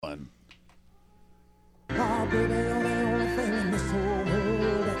be the only thing in this whole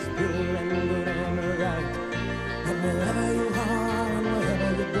world that's pure and good and right. And wherever you are and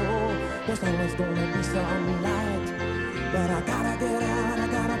wherever you go, there's always gonna be some light. But I gotta get out, I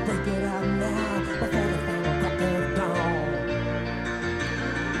gotta break it out now before the final crack of dawn.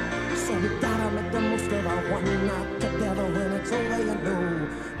 So we gotta make the most of our one night together. When it's over, you know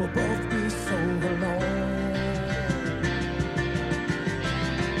we'll both be so alone.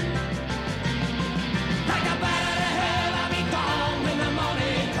 Like a bat out of hell, I'll be gone when the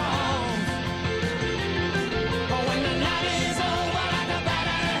morning comes. Oh, when the night is over, like a bat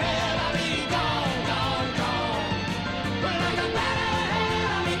out of hell, I'll be gone, gone, gone. Like a bat out of hell,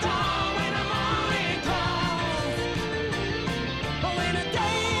 I'll be gone when the morning comes. Oh, when the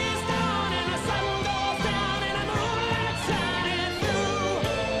day is done and the sun goes down and the moonlight shining through.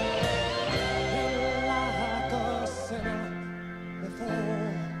 Like a sinner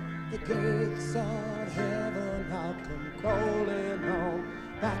before the gates of heaven, I'll come crawling on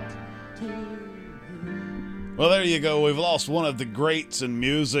back to you. Well, there you go. We've lost one of the greats in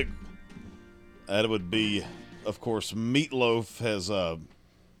music. That would be, of course, Meatloaf has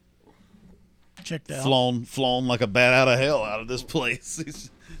Checked out. flown like a bat out of hell out of this place.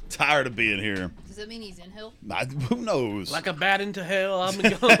 He's tired of being here. Does that mean he's in hell? Who knows? Like a bat into hell, I'm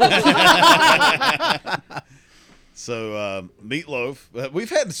going. So, Meatloaf. We've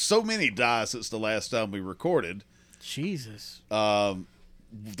had so many die since the last time we recorded. Jesus.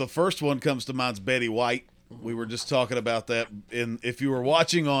 The first one comes to mind's Betty White. We were just talking about that. If you were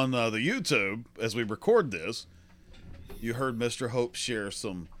watching on the YouTube as we record this, you heard Mr. Hope share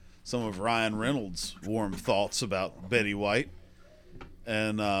some of Ryan Reynolds' warm thoughts about Betty White.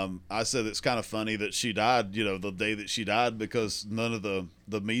 And I said it's kind of funny that she died, the day that she died, because none of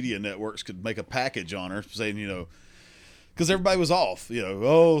the media networks could make a package on her saying, because everybody was off,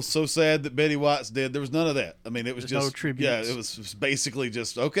 oh, so sad that Betty White's dead. There was none of that. I mean, it was There's just, no tributes. yeah, it was basically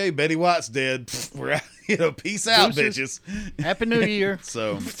just, okay, Betty White's dead. We're out, peace out, Deuces. bitches. Happy New Year.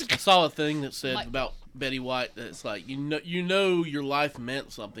 So, I saw a thing that said Like- about Betty White that it's like, you know your life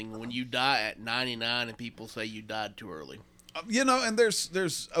meant something when you die at 99 and people say you died too early. and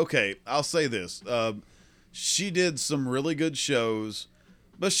there's okay, I'll say this. She did some really good shows,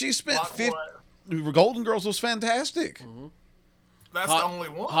 but she spent Like 50. what? Golden Girls was fantastic. That's Hot, the only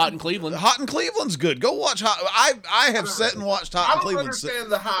one. Hot in Cleveland. Hot in Cleveland's good. Go watch Hot. I have sat and watched Hot I in don't Cleveland.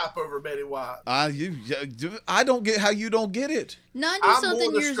 understand the hype over Betty White. I don't get how you don't get it.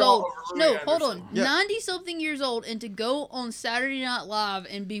 90-something more years the old. straw over Louis No, hold on. Anderson. Yeah. 90-something years old, and to go on Saturday Night Live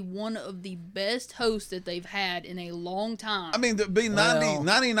and be one of the best hosts that they've had in a long time. I mean, to be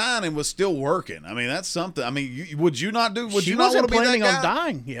 99 and was still working. I mean, that's something. I mean, would you not do? Would She you not want wasn't to be that planning guy? on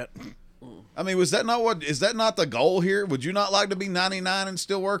dying yet. I mean, is that not the goal here? Would you not like to be 99 and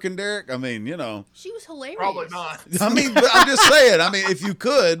still working, Derek? I mean, she was hilarious. Probably not. I mean, but I'm just saying. I mean, if you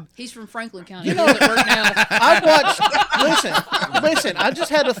could, He's from Franklin County. He doesn't work now. I watched. Listen. I just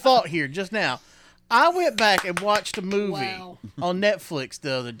had a thought here just now. I went back and watched a movie Wow. on Netflix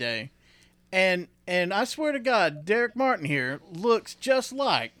the other day, and I swear to God, Derek Martin here looks just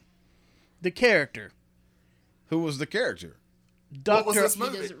like the character, who was the character? What was Doctor this He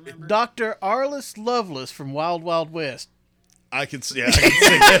movie? doesn't remember. Doctor Arliss Lovelace from Wild Wild West. I can see. I can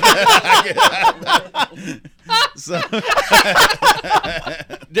see that. So,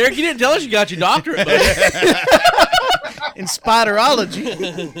 Derek, you didn't tell us you got your doctorate, buddy. In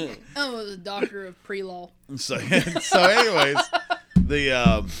spiderology. Oh, it was a doctor of pre-law. so anyways,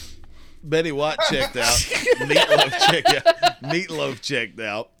 the Betty White checked out. Meatloaf checked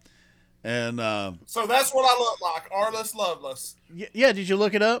out, and So that's what I look like, Arliss Loveless. Yeah, did you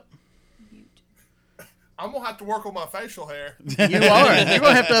look it up? I'm gonna have to work on my facial hair. You are. You're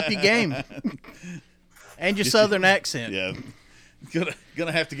gonna have to up your game. And your southern accent. yeah,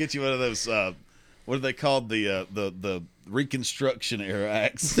 gonna have to get you one of those. What are they called? The Reconstruction era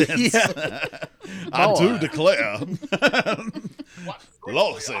accents. Yeah. I do Boy. declare. What?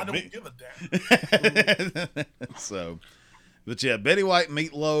 Lord I save don't me. give a damn. So, but yeah, Betty White,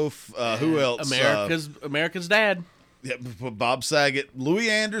 Meatloaf. Who else? America's dad. Yeah, Bob Saget, Louis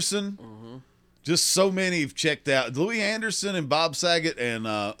Anderson. Just so many have checked out. Louis Anderson and Bob Saget and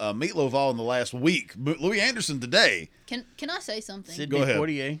Meatloaf all in the last week. Louis Anderson today. Can I say something? Sidney Go ahead.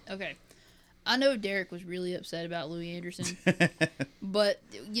 Poitier. Okay. I know Derek was really upset about Louis Anderson, but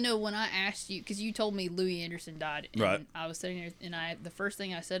when I asked you, because you told me Louis Anderson died, and Right. I was sitting there, and the first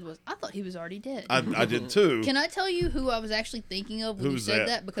thing I said was, I thought he was already dead. I did too. Can I tell you who I was actually thinking of when Who's you said that?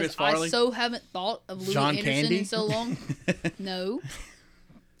 that? Because Chris I Farley? so haven't thought of Louis John Anderson Candy? in so long. No.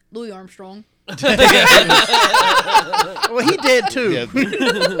 Louis Armstrong. Well, he did too. Yeah,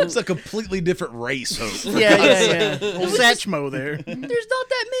 it's a completely different race, Hope. Yeah. Old Satchmo there. There's not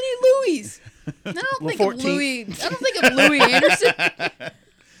that many Louis. I don't think of 14th. Louis. I don't think of Louis Anderson.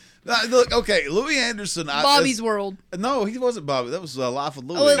 Look, okay, Louis Anderson. Bobby's World. No, he wasn't Bobby. That was Life with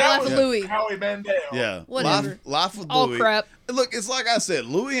Louis. Oh, it was That Life was with Louis. Howie Mandel. Yeah, Whatever. Life with All Louis. crap. Look, it's like I said,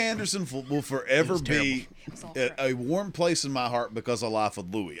 Louis Anderson will forever be all a warm place in my heart because of Life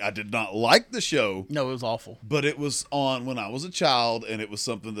with Louis. I did not like the show, No, it was awful. but it was on when I was a child, and it was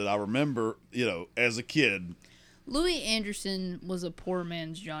something that I remember, as a kid. Louis Anderson was a poor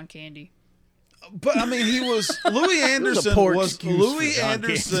man's John Candy. But I mean, Louis Anderson poor was excuse Louis for John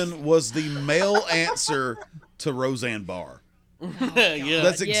Anderson was the male answer to Roseanne Barr. Yeah.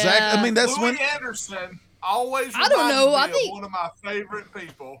 That's exactly. I mean, that's Louis when Anderson always I don't know, I reminds me think- of one of my favorite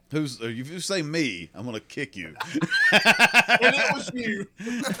people. if you say me, I'm gonna kick you. And it was you.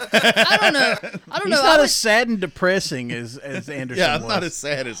 I don't know. He's I not would- as sad and depressing as Anderson Yeah, I'm was. not as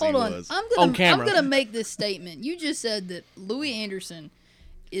sad as Hold he on. was. On camera. I'm gonna make this statement. You just said that Louis Anderson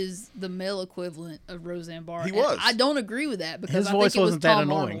is the male equivalent of Roseanne Barr. He and was. I don't agree with that because His I voice think it was wasn't that Tom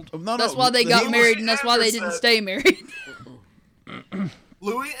annoying. Arnold. No, That's no, why they got he married, was and that's why they didn't Anderson. stay married.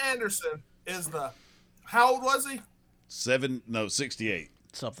 Louis Anderson is how old was he? 68.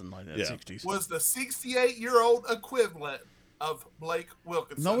 Something like that. Yeah. 60s. Was the 68-year-old equivalent of Blake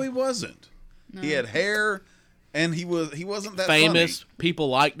Wilkinson. No, he wasn't. He had hair, and he wasn't that Famous. People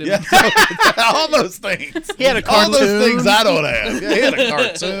liked him. funny. Yeah, all those things. He had a All cartoon. those things I don't have. Yeah, he had a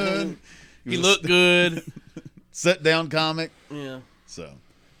cartoon. He looked good. Sit down comic. Yeah. So,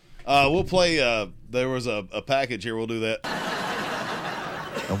 we'll play. There was a package here. We'll do that.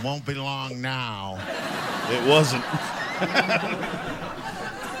 It won't be long now. It wasn't. It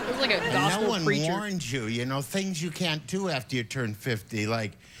was like a No gospel one preacher. warned you. You know, things you can't do after you turn 50,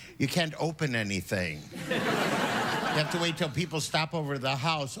 like you can't open anything. You have to wait till people stop over to the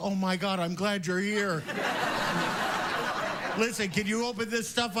house. Oh, my God, I'm glad you're here. Listen, can you open this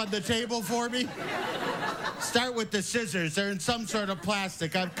stuff on the table for me? Start with the scissors. They're in some sort of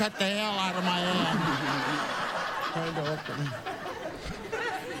plastic. I've cut the hell out of my hand. Trying to open.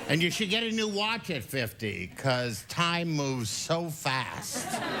 And you should get a new watch at 50, because time moves so fast.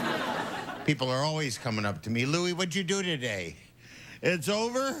 People are always coming up to me, Louis, what'd you do today? It's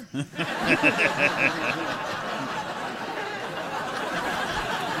over?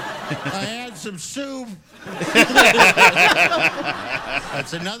 I had some soup.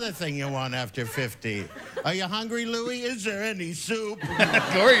 That's another thing you want after 50. Are you hungry, Louis? Is there any soup?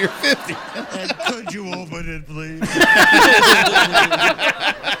 Corey, you're 50. And could you open it, please?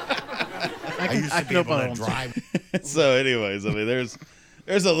 I used to be able to drive. So, anyways, I mean, there's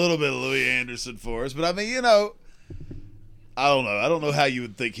a little bit of Louis Anderson for us, but I mean, you know, I don't know. I don't know how you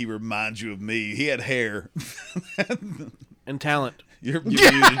would think he reminds you of me. He had hair. And talent. You're muted.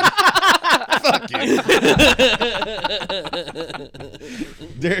 Fuck you.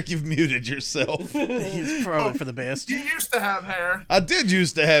 Derek, you've muted yourself. He's probably for the best. You used to have hair. I did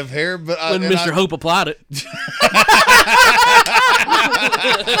used to have hair, but When Mr. Hope applied it.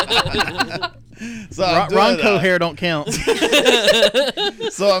 So I'm doing, Ronco hair don't count.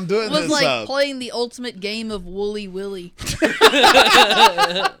 So I'm doing It was this. like playing the ultimate game of Woolly Willy.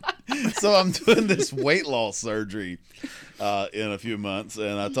 So I'm doing this weight loss surgery in a few months,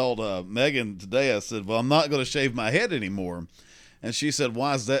 and I told Megan today. I said, "Well, I'm not going to shave my head anymore." And she said,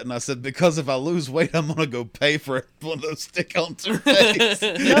 "Why is that?" And I said, "Because if I lose weight, I'm going to go pay for one of those stick-on toupees."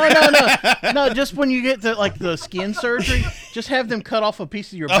 No. Just when you get the skin surgery, just have them cut off a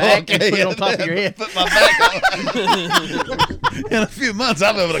piece of your back and put it on top of your head. Put my back on. In a few months,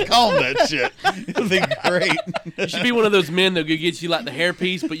 I'll be able to comb that shit. It'll be great. You should be one of those men that go get you like the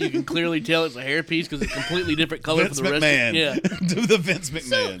hairpiece, but you can clearly tell it's a hairpiece because it's completely different color Vince for the rest McMahon. of it. Yeah. Do the Vince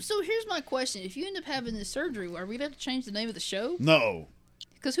McMahon. So here's my question: if you end up having this surgery, are we going to change the name of the show? No.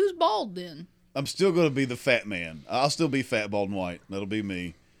 Because who's bald then? I'm still going to be the fat man. I'll still be fat, bald, and white. That'll be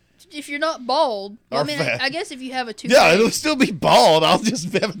me. If you're not bald, well, Or I mean, fat. I guess if you have a toupee, Yeah, it'll still be bald. I'll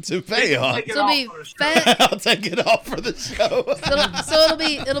just have a toupee on. Take it so off it'll be for the show. fat. I'll take it off for the show. So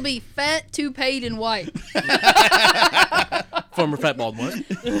it'll be fat, toupeed, and white. Former fat bald one.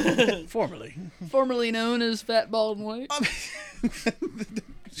 Formerly. Formerly known as fat, bald, and white.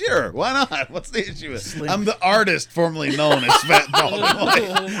 Sure, why not? What's the issue? I'm the artist formerly known as Fat Bald and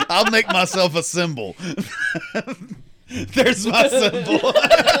White. I'll make myself a symbol. There's my symbol.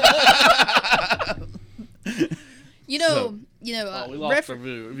 You know, So- Oh, we lost our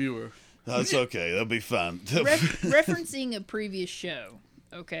viewer. That's okay. That'll be fine. referencing a previous show,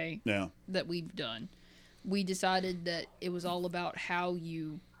 okay, Yeah. that we've done, we decided that it was all about how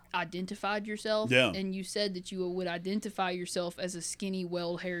you identified yourself. Yeah. And you said that you would identify yourself as a skinny,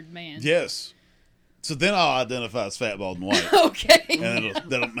 well-haired man. Yes. So then I'll identify as fat, bald, and white. Okay. And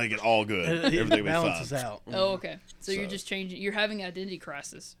that'll make it all good. Everything will be balances fine. out. Oh, okay. So you're So- just changing. You're having identity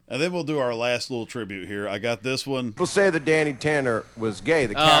crisis. And then we'll do our last little tribute here. I got this one. People say that Danny Tanner was gay.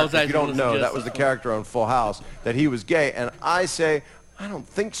 The Oh, I was character, if you actually don't gonna know, suggest that was the that. character on Full House, that he was gay. And I say, I don't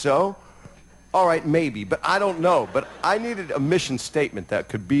think so. All right, maybe, but I don't know. But I needed a mission statement that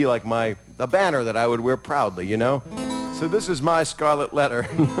could be like a banner that I would wear proudly, you know? So this is my scarlet letter.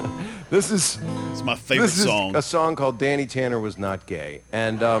 This is It's my favorite this is song. a song called Danny Tanner Was Not Gay.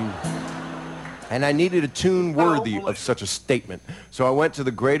 And I needed a tune worthy of such a statement. So I went to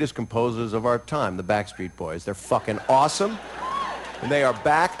the greatest composers of our time, the Backstreet Boys. They're fucking awesome. And they are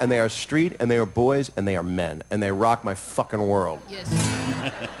back, and they are street, and they are boys, and they are men. And they rock my fucking world. Yes.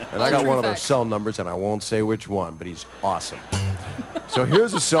 And I got True one of those facts. cell numbers, and I won't say which one, but he's awesome. So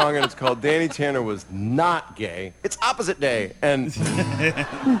here's a song, and it's called Danny Tanner Was Not Gay. It's opposite day. And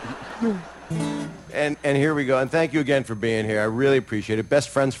and here we go. And thank you again for being here. I really appreciate it. Best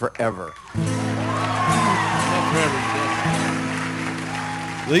friends forever.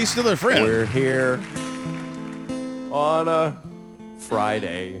 At least to their friend. We're here on a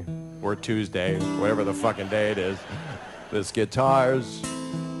Friday or Tuesday, whatever the fucking day it is. This guitar's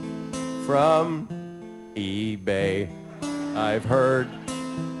from eBay. I've heard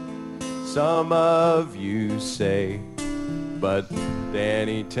some of you say, but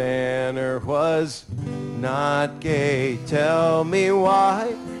Danny Tanner was not gay. Tell me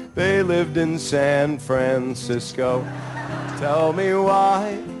why they lived in San Francisco. Tell me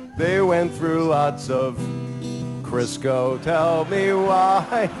why they went through lots of Crisco. Tell me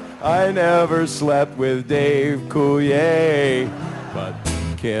why I never slept with Dave Coulier. But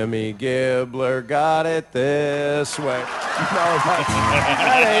Kimmy Gibbler got it this way. No,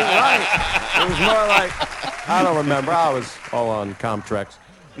 that ain't right. It was more like, I don't remember. I was all on Comtrex.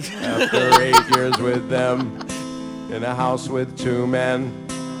 After 8 years with them, in a house with two men,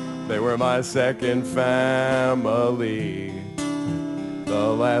 they were my second family. The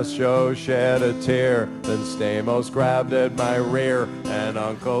last show shed a tear, then Stamos grabbed at my rear, and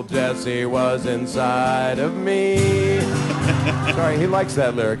Uncle Jesse was inside of me. Sorry, he likes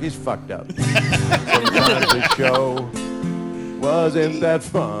that lyric. He's fucked up. Sometimes the show wasn't that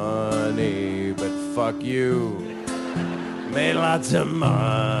funny, but fuck you. Made lots of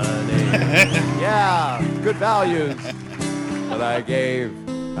money. Yeah, good values. But I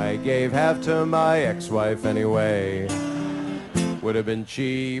gave half to my ex-wife anyway. Would have been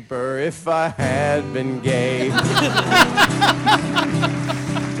cheaper if I had been gay.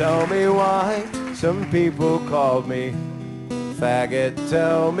 Tell me why some people called me faggot.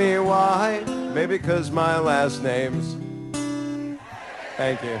 Tell me why. Maybe because my last name's...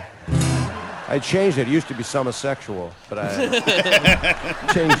 Thank you. I changed it. It used to be homosexual, but I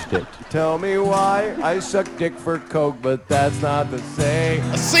changed it. Tell me why I suck dick for coke, but that's not the same.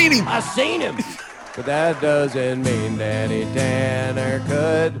 I seen him. I seen him. But that doesn't mean Danny Tanner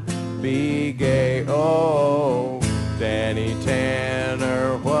could be gay. Oh, Danny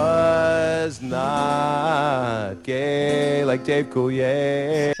Tanner was not gay like Dave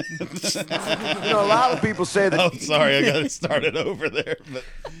Coulier. You know, a lot of people say that. Oh, sorry, I got it started over there. But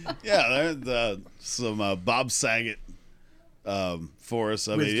yeah, there's some Bob Saget for us.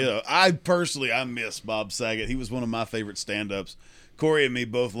 I mean, you know, I miss Bob Saget. He was one of my favorite stand-ups. Corey and me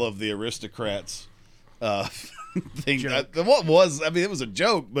both love the Aristocrats thing. What was? I mean, it was a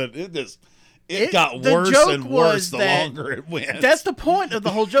joke, but it got the worse joke and worse was the that- longer it went. That's the point of the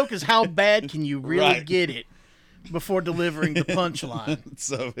whole joke, is how bad can you really Right. get it before delivering the punchline.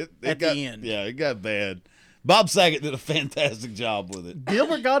 So it At got, the end. Yeah, it got bad. Bob Saget did a fantastic job with it.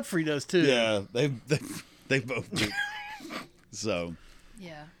 Gilbert Godfrey does too. Yeah, they both do. So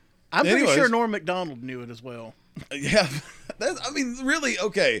Yeah. I'm pretty Anyways. sure Norm Macdonald knew it as well. yeah, I mean, really,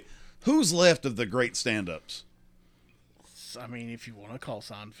 okay. Who's left of the great stand-ups? I mean, if you want to call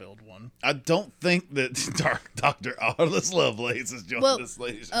Seinfeld one. I don't think that Dr. Arliss Lovelace has joined Well, us,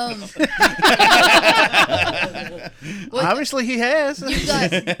 ladies. Well, Obviously, he has. you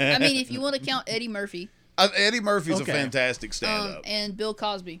got. I mean, if you want to count Eddie Murphy, Eddie Murphy's Okay. a fantastic stand-up. and Bill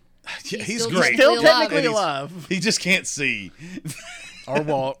Cosby, Yeah, he's still- great. Still alive. technically And he's- alive. He just can't see. Or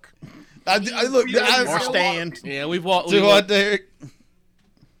walk. I look. Yeah, Or I- stand. Yeah, we've walked. Do what, Derek?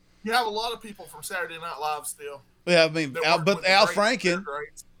 You have a lot of people from Saturday Night Live still. Yeah, I mean, that Al, work but with the Al greats. Franken. They're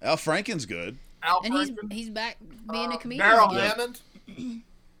greats. Al Franken's good. Al and Franken. he's back being a comedian. Daryl again. Hammond.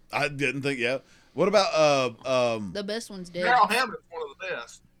 I didn't think. Yeah. What about The best one's dead. Daryl Hammond's one of the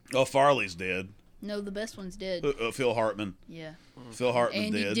best. Oh, Farley's dead. No, the best one's dead. Phil Hartman. Yeah. Phil Hartman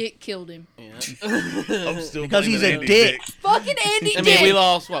Andy dead. Dick killed him. Yeah. I'm still Because blaming he's a Andy dick. Fucking Andy I Dick. mean, we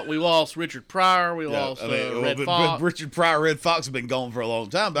lost what? We lost Richard Pryor. We Yeah, lost I mean, Red but Fox. Richard Pryor, Red Fox have been gone for a long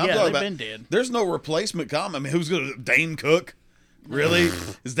time. But I'm Yeah, talking they've about, been dead. There's no replacement comic. I mean, who's going to Dane Cook? Really?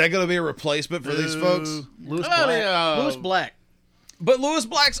 Is that going to be a replacement for these folks? Lewis Oh, Black. yeah. Lewis Black. But Lewis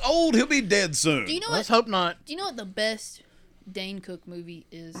Black's old. He'll be dead soon. Do you know Let's what? hope not. Do you know what the best Dane Cook movie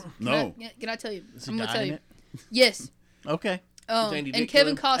is? No. Can I tell you? Is he I'm gonna dying tell in you. it? Yes. Okay. Andy And Dick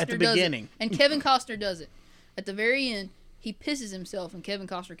Kevin kill him? Costner At the does beginning. it. And Kevin Costner does it. At the very end, he pisses himself, and Kevin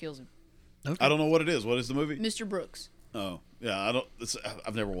Costner kills him. I don't know what it is. What is the movie? Mr. Brooks. Oh, yeah. I don't.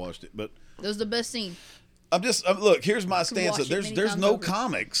 I've never watched it, but That was the best scene. look. Here's my stance. watch it There's many times no over.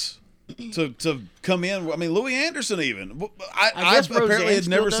 comics to come in. I mean, Louis Anderson even. I I guess apparently Roseanne had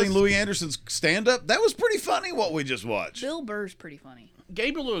never still seen does. Louis Anderson's stand up. That was pretty funny. What we just watched. Bill Burr's pretty funny.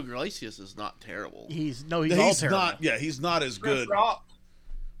 Gabriel Iglesias is not terrible. He's all terrible. not. Yeah, he's not as Chris good. Rock.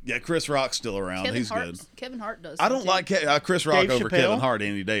 Yeah, Chris Rock's still around. Kevin He's Hart. good. Kevin Hart does. I don't too. like Chris Rock Dave over Chappelle? Kevin Hart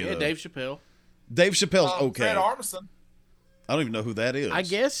any day. Yeah, though. Dave Chappelle. Dave Chappelle's okay. Fred Armisen. I don't even know who that is. I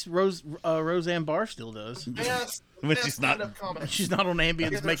guess Roseanne Barr still does. Yes. But best she's not- stand-up comic. She's not on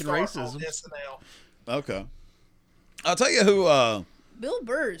Ambience Get making her start racism. on SNL. Okay. I'll tell you who. Bill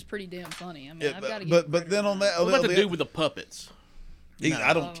Burr is pretty damn funny. I mean, Yeah, I've got to give but then on that, What about the the- dude with the puppets?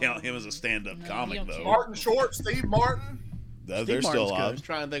 I don't count him as a stand-up No, comic you don't though. count. Martin Short, Steve Martin. They're Steve still Martin's alive. I'm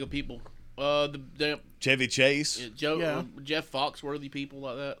trying to think of people. The Chevy Chase. Joe, Yeah. Jeff Foxworthy, people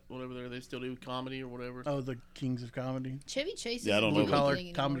like that. Whatever they still do comedy or whatever. Oh, the Kings of Comedy. Chevy Chase. Yeah, I don't isn't know Blue about- doing Collar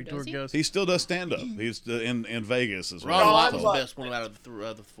anything Comedy anymore, Tour does he? goes. He still does stand-up. He's in Vegas as Ron well. White was So- the best one out of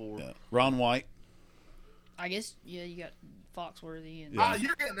the four. Yeah. Ron White. I guess. Yeah, you got Foxworthy and. Yeah.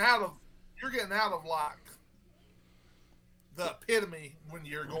 You're getting out of like the epitome when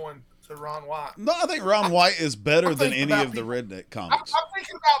you're going to Ron White. No, I think Ron White is better I'm than thinking any about of the people- redneck I'm comics.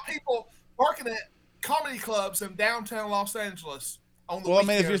 thinking about people working at comedy clubs in downtown Los Angeles on the Well, I mean,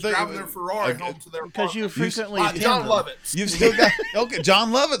 if weekends, you're thinking- driving their Ferrari okay, home to their Because you apartment. frequently Like attend John them. Lovitz. You've still got okay.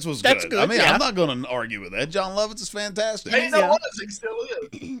 John Lovitz was That's good. good, I mean, yeah. I'm not going to argue with that. John Lovitz is fantastic. Ain't no Yeah. one he still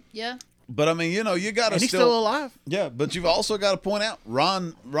is. Yeah. But I mean, you got to And he's still alive. Yeah, but you've also got to point out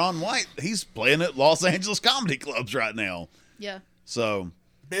Ron White. He's playing at Los Angeles comedy clubs right now. Yeah. So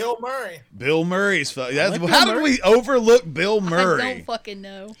Bill Murray. Bill Murray's. That's, like Bill how did Murray. we overlook Bill I Murray? don't fucking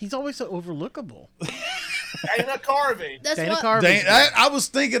know. He's always so overlookable. Dana Carvey. That's Dana what Carvey. Dang, I was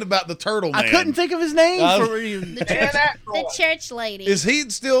thinking about the turtle man. I couldn't think of his name Uh, for you. the Dan church, the Aykroyd. church lady. Is he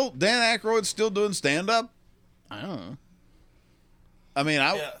still Dan Aykroyd still doing stand up? I don't know. I mean,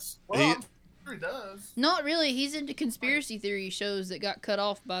 Yes. Well, He- I'm sure he does. Not really. He's into conspiracy theory shows that got cut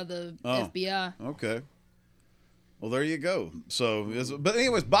off by the Oh. FBI. Okay. Well, there you go. So, but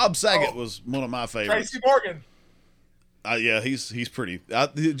anyways, Bob Saget Oh. was one of my favorites. Tracy Morgan. Yeah, he's pretty.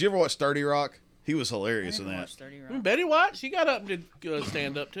 Did you ever watch 30 Rock? He was I hilarious in never that. watched 30 I mean, Rock. Betty White, she got up and did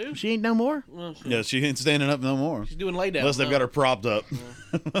stand up too. She ain't no more. Well, Yeah, she ain't standing up no more. she's doing lay down. Unless they've got her propped up.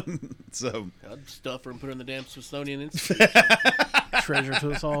 So, I'd stuff her and put her in the damn Smithsonian Institute. Treasure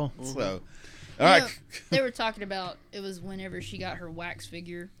to us all. all You right. know, they were talking about it was whenever she got her wax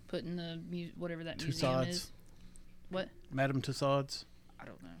figure put in the whatever that museum Tussauds. is. What? Madame Tussauds. I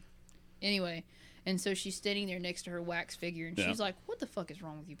don't know. Anyway, and so she's standing there next to her wax figure, and Yeah. she's like, "What the fuck is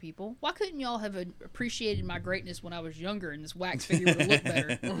wrong with you people? Why couldn't y'all have appreciated my greatness when I was younger, and this wax figure would have looked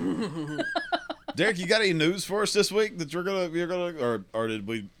better?" Derek, you got any news for us this week that you're gonna, or did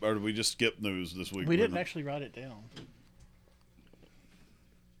we just skip news this week? We didn't actually write it down.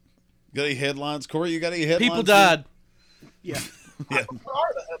 Got any headlines, Corey? You got any headlines? People died. Yeah. Yeah. What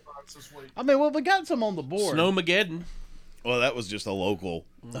are the headlines this week? I mean, well, we got some on the board. Snowmageddon. Well, that was just a local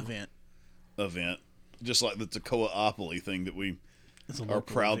event. event, just like the Toccoa-opoly thing that we It's a are local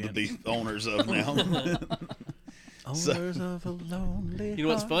proud event. to be owners of now. Owners of a lonely You know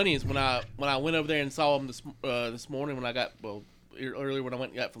what's heart. funny is when I went over there and saw them this morning when I got earlier when I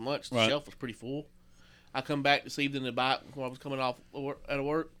went and got from lunch, the Right. shelf was pretty full. I come back this evening to buy it when I was coming off out of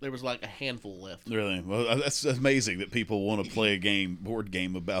work. There was like a handful left. Really? Well, that's amazing that people want to play a board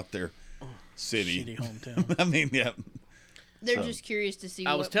game about their city. Shitty hometown. I mean, yeah. They're So- just curious to see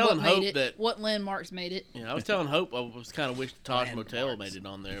I was what telling made Hope it, that- what landmarks made it. I was telling Hope I was kind of wish the Taj Motel made it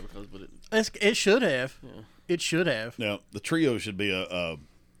on there but It should have. It should have. Yeah, the trio should be a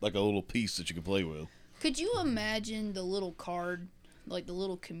like a little piece that you can play with. Could you imagine the little card, like the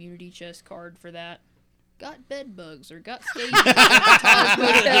little community chest card for that? got bed bugs or got scabies at the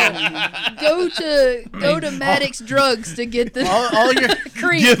Taj Motel, go to Maddox Drugs to get the all your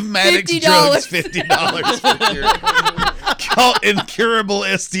cream. Give Maddox $50. Drugs $50 for your caught incurable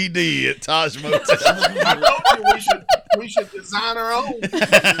STD at Taj Motel. I told you we should design our own.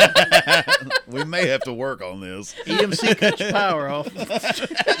 We may have to work on this. EMC cuts your power off.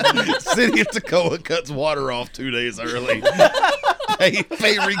 City of Toccoa cuts water off 2 days early. Pay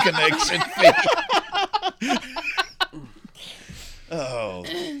reconnection fee. Oh.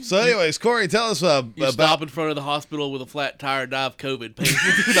 So anyways, Corey, tell us You about stop in front of the hospital with a flat tire, die of COVID. Pay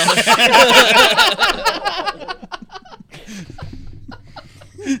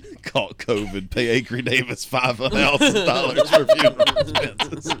caught COVID. Pay Acre Davis $5,000 for funeral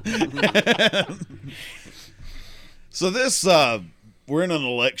expenses. So this, we're in an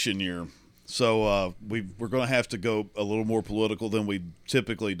election year, so we're going to have to go a little more political than we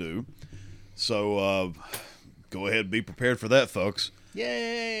typically do. So go ahead and be prepared for that, folks.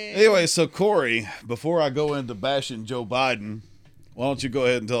 Yay! Anyway, so Corey, before I go into bashing Joe Biden, why don't you go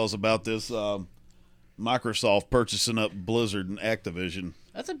ahead and tell us about this Microsoft purchasing up Blizzard and Activision?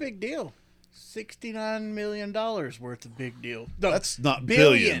 That's a big deal. $69 million worth of big deal. No, That's not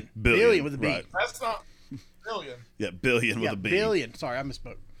billion. billion. Billion with a B. Right. That's not billion. Yeah, billion with Yeah, a B. billion. Sorry, I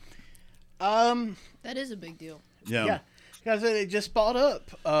misspoke. That is a big deal. Yeah. Because they just bought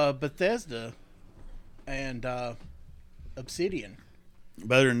up Bethesda and Obsidian.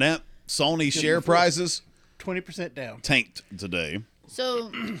 Better than that, Sony share prices 20% down. tanked today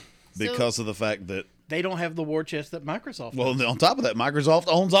So because of the fact that, They don't have the war chest that Microsoft well, does. on top of that, Microsoft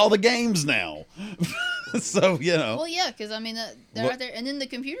owns all the games now. So, you know. well, yeah, because I mean they're What- right there, and then the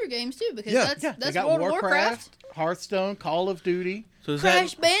computer games too, because Yeah. Yeah, that's they got World of Warcraft, Hearthstone, Call of Duty, So does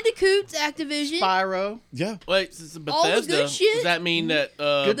Crash Bandicoots, Activision. Spyro, Yeah. wait, since it's All the Bethesda, good shit. does that mean that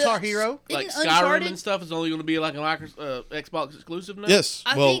Guitar Hero. like Isn't Skyrim Uncharted- and stuff is only going to be like a Xbox exclusive now? Yes.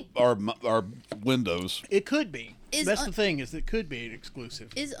 I Well, think- our Windows. It could be. Is That's un- the thing, is it could be an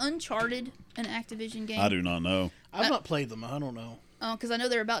exclusive. Is Uncharted an Activision game? I do not know. I've not played them. I don't know. Because I know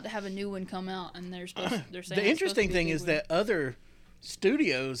they're about to have a new one come out, and they're supposed. They're saying The it's supposed to interesting be a thing big is one. that other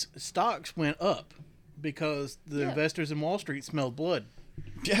studios' stocks went up because the Yeah. investors in Wall Street smelled blood.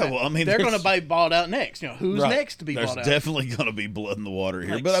 Yeah, well, I mean, They're going there's- to be bought out next. You know, who's right. next to be There's bought out? definitely going to be blood in the water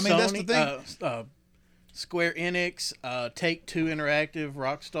here. Like But I mean, that's the Sony, thing. Square Enix, Take-Two Interactive,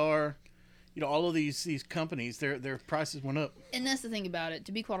 Rockstar. You know, all of these companies, their prices went up. And that's the thing about it.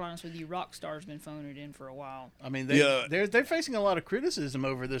 To be quite honest with you, Rockstar's been phoning it in for a while. I mean, Yeah. they're facing a lot of criticism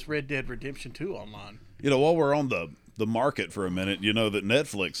over this Red Dead Redemption 2 online. You know, while we're on the market for a minute, you know that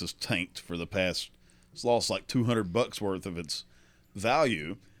Netflix has tanked for the past. It's lost like $200 worth of its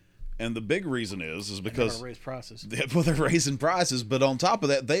value, and the big reason is They're because gonna raise prices. well, they're raising prices, but on top of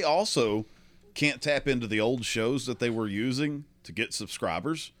that, they also can't tap into the old shows that they were using to get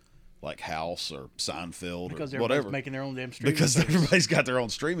subscribers, like House or Seinfeld Because or everybody's whatever. making their own damn streaming Because service. everybody's got their own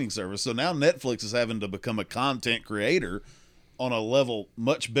streaming service, so now Netflix is having to become a content creator on a level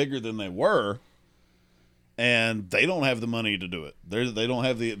much bigger than they were. And they don't have the money to do it. They don't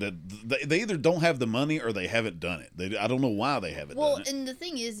have they either don't have the money or they haven't done it. I don't know why they haven't Well, done it. and the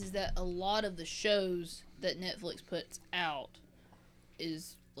thing is that a lot of the shows that Netflix puts out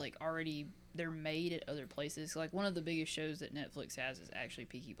is like already they're made at other places. Like one of the biggest shows that Netflix has is actually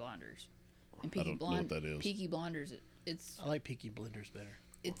Peaky Blinders. And Peaky don't know what that is. Peaky Blinders, it's I like Peaky Blinders better.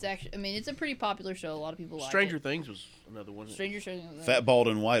 actually. I mean, it's a pretty popular show. A lot of people like Stranger it. Things was another one. Stranger Things. Fat, Bald,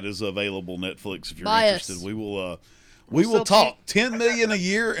 and White is available Netflix if you're Buy us. interested. We will we will still talk 10 million a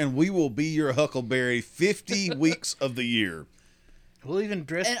year, and we will be your Huckleberry 50 weeks of the year. We'll even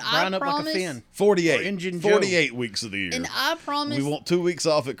dress And I Brian up like a promise- Finn. 48. Or Injun Joe. 48 weeks of the year. And I promise. We want 2 weeks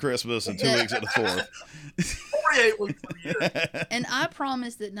off at Christmas and 2 Yeah. weeks at the 4th. 48 weeks of the year. And I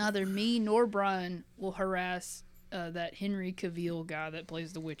promise that neither me nor Brian will harass that Henry Cavill guy that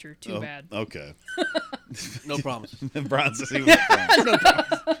plays The Witcher too bad. Okay. No promise. And Brian says he won't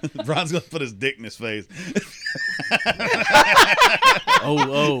promise. Brian's going to put his dick in his face.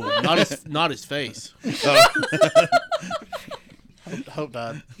 Not his face. Hope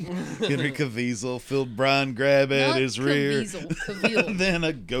not. Henry Cavill filled Brian grab at Not his rear. Cavill. Then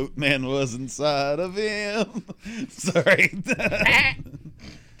a goat man was inside of him. Sorry.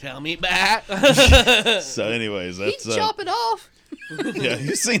 Tell me back. So anyways, He'd that's chop it off. yeah,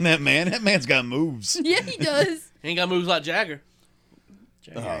 you seen that man? That man's got moves. Yeah, he does. Ain't got moves like Jagger.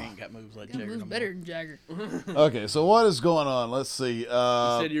 Jagger ain't got moves like He Jagger. moves no more. better than Jagger. Okay, so what is going on? Let's see. You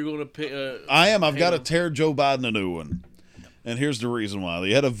said you're going to pick. I am. I've got to Halo. tear Joe Biden a new one, and here's the reason why.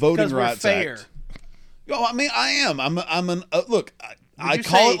 They had a voting Because we're rights fair. act. Oh, I mean, I am. I'm an look. I you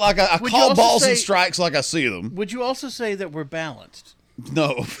call say- it like I would you call also balls say- and strikes like I see them. Would you also say that we're balanced?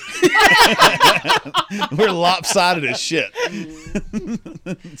 No, we're lopsided as shit.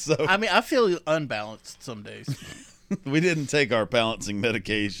 So I mean, I feel unbalanced some days. we didn't take our balancing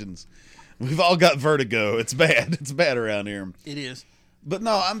medications. We've all got vertigo. It's bad. It's bad around here. It is. But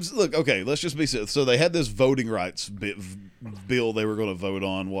no, look. Okay, let's just be so. They had this voting rights bill they were going to vote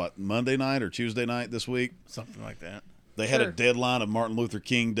on. What, Monday night or Tuesday night this week? Something like that. They had a deadline of Martin Luther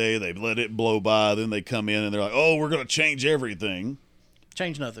King Day. They let it blow by. Then they come in and they're like, "Oh, we're going to change everything."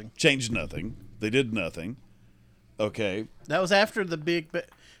 Change nothing. Changed nothing. They did nothing. Okay, That was after the big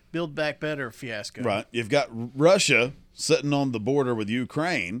Build Back Better fiasco. right. You've got Russia sitting on the border with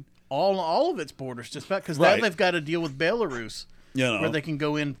Ukraine. All of its borders, just about because Right. now they've got to deal with Belarus, You know, where they can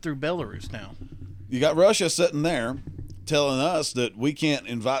go in through Belarus now. you got Russia sitting there telling us that we can't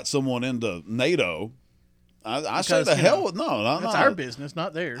invite someone into NATO. I say Because, the you hell know, with no. That's our business,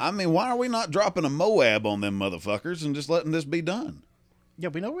 not theirs. I mean, why are we not dropping a Moab on them motherfuckers and just letting this be done? Yeah,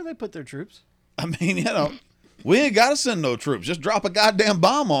 we know where they put their troops. I mean, we ain't got to send no troops. Just drop a goddamn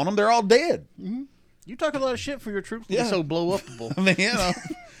bomb on them. They're all dead. You talk a lot of shit for your troops to Yeah. be so blow upable. I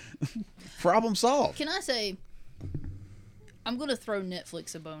mean, problem solved. Can I say, I'm gonna throw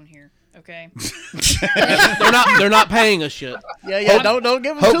Netflix a bone here, okay? They're not paying us shit. Yeah, don't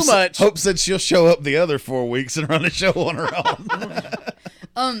give them too much. Hope said she'll show up the other 4 weeks and run a show on her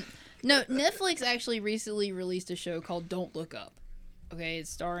own. No, Netflix actually recently released a show called Don't Look Up. Okay, it's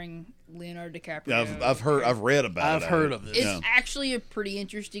starring Leonardo DiCaprio. Yeah, I've read about it. I've heard of this. It's actually a pretty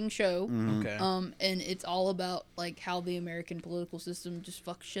interesting show. Okay. And it's all about like how the American political system just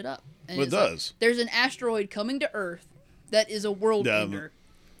fucks shit up. And It it's like, does. there's an asteroid coming to Earth that is a world Yeah, ender.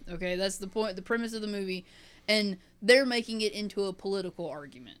 Okay, that's the point, the premise of the movie, and they're making it into a political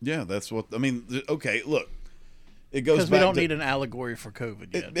argument. Yeah, that's what I mean. Okay, look, it goes Because back we don't to, need an allegory for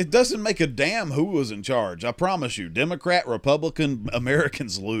COVID yet. it doesn't make a damn who was in charge. I promise you, Democrat, Republican,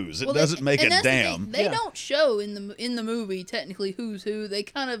 Americans lose. It Well, doesn't make and a that's the thing, damn. They Yeah. don't show in the movie technically who's who. They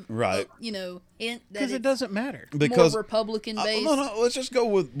kind of Right. hint that Because it it's doesn't matter. Because more Republican based. no, let's just go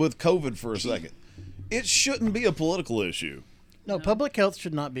with COVID for a second. It shouldn't be a political issue. No, public health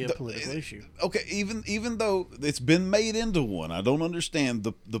should not be a political issue. Okay, even though it's been made into one, I don't understand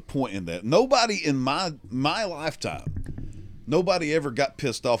the point in that. Nobody in my lifetime, nobody ever got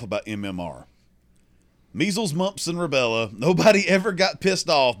pissed off about MMR. Measles, mumps, and rubella. Nobody ever got pissed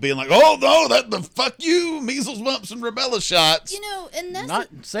off being like, "Oh no, that the fuck you, measles, mumps, and rubella shots." And that's Not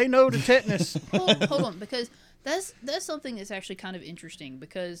say no to tetanus. hold on, because that's something that's actually kind of interesting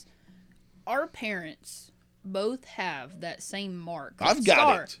because our parents both have that same mark. that I've got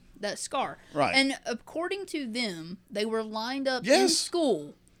scar, it. That scar. Right. And according to them, they were lined up in Yes.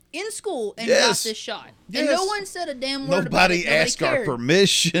 school and Yes. got this shot. And Yes. no one said a damn word about Nobody it. asked our cared.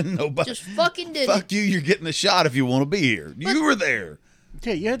 permission. Nobody Just fucking did fuck it. you. You're getting a shot if you want to be here. You were there.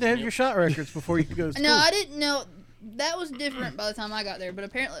 Yeah, you had to have your shot records before you could go to school. No, I didn't know. That was different by the time I got there. But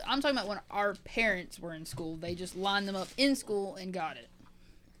apparently, I'm talking about when our parents were in school. They just lined them up in school and got it.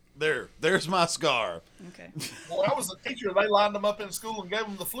 There's my scar. Okay. Well, I was a teacher. They lined them up in school and gave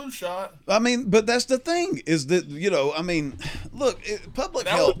them the flu shot. I mean, but that's the thing is that I mean, look, public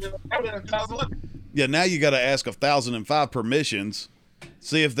That health. would have been in 2011. Yeah, now you got to ask 1,005 permissions,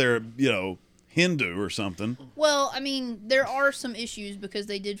 see if they're Hindu or something. Well, I mean, there are some issues because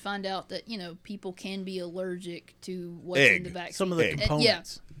they did find out that people can be allergic to what's in Egg. the vaccine. Some of the Egg.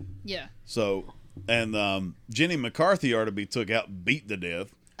 components. Yeah. So, and Jenny McCarthy ought to be took out, and beat to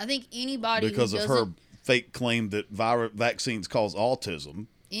death I think anybody because who of doesn't, her fake claim that vaccines cause autism.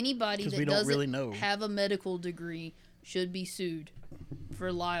 anybody 'Cause that we don't doesn't really know. have a medical degree should be sued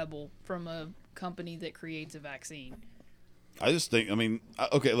for libel from a company that creates a vaccine. I just think, I mean,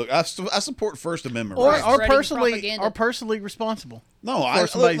 okay, look, I support First Amendment Or rights. are Spreading personally responsible. No, for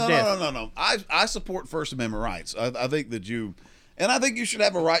somebody's death. No. I support First Amendment rights. I think that I think you should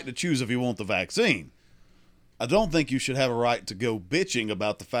have a right to choose if you want the vaccine. I don't think you should have a right to go bitching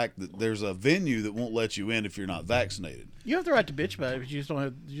about the fact that there's a venue that won't let you in if you're not vaccinated. You have the right to bitch about it, but you just don't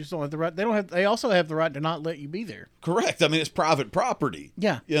have the right. They also have the right to not let you be there. Correct. I mean, it's private property.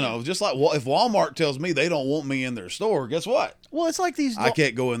 Yeah. Just like if Walmart tells me they don't want me in their store, guess what? Well, it's like these. I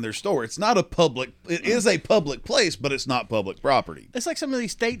can't go in their store. It's not a public. It is a public place, but it's not public property. It's like some of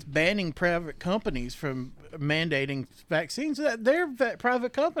these states banning private companies from mandating vaccines. They're a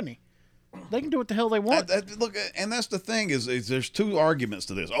private company. They can do what the hell they want. Look, and that's the thing is there's two arguments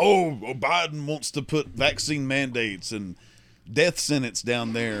to this. Oh, Biden wants to put vaccine mandates and death sentence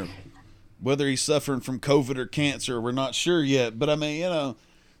down there. Whether he's suffering from COVID or cancer, we're not sure yet. But I mean,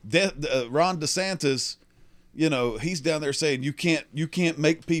 Ron DeSantis You know, he's down there saying you can't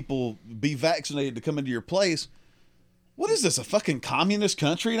make people be vaccinated to come into your place. What is this, a fucking communist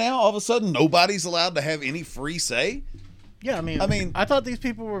country now? All of a sudden, nobody's allowed to have any free say? Yeah, I mean, I thought these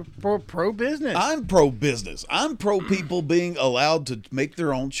people were pro-business. I'm pro-business. I'm pro-people being allowed to make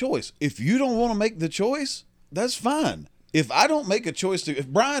their own choice. If you don't want to make the choice, that's fine. If I don't make a choice if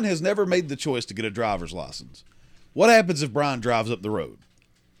Brian has never made the choice to get a driver's license, what happens if Brian drives up the road?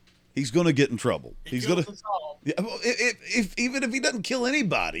 He's going to get in trouble. He's going to, even if he doesn't kill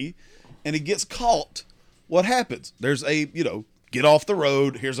anybody and he gets caught, what happens? There's a, get off the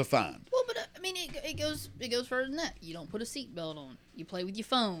road. Here's a fine. Well, but I mean, it goes further than that. You don't put a seatbelt on. You play with your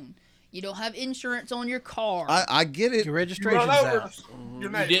phone. You don't have insurance on your car. I get it. Your registration's out.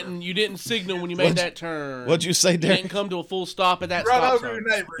 You didn't signal when you made that turn. What'd you say, Derek? You didn't come to a full stop at that Run stop over sign. your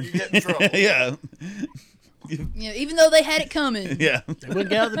neighbor, you get in trouble. Yeah. Even though they had it coming. Yeah. They wouldn't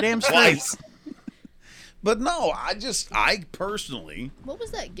get out of the damn street. Twice. But no, I personally. What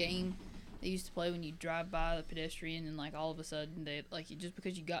was that game they used to play when you drive by the pedestrian and like all of a sudden they just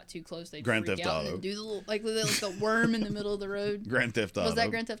because you got too close they Grand freak Theft out Auto. and do the little like the worm in the middle of the road. Grand Theft Auto. Was that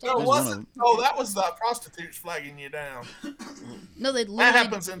Grand Theft No, Auto? it wasn't. Oh, that was the prostitutes flagging you down. No, they That literally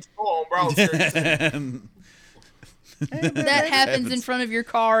happens in school on Broad Street. that happens in front of your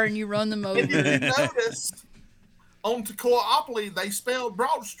car and you run them over. If you notice, on Tecoaopoly, they spelled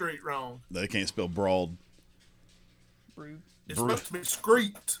Broad Street wrong. They can't spell broad. Rude. It's supposed to be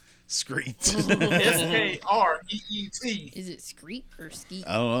Screet. Screet. Skreet. Is it Screet or Skeet?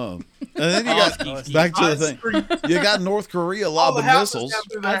 I don't know. And then you got back to the thing. You got North Korea lobbing missiles.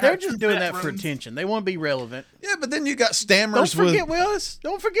 They're just doing that for attention. They want to be relevant. Yeah, but then you got Don't stammers forget with. us.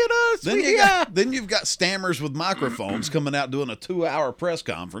 Don't forget us. Then you've got stammers with microphones coming out doing a 2-hour press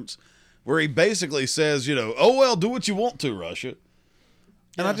conference where he basically says, oh well, do what you want to, Russia.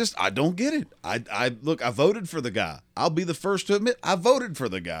 And I don't get it. I look, I voted for the guy. I'll be the first to admit I voted for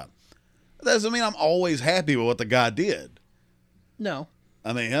the guy. That doesn't mean I'm always happy with what the guy did. No.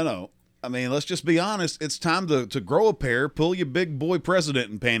 I mean, let's just be honest. It's time to grow a pair, pull your big boy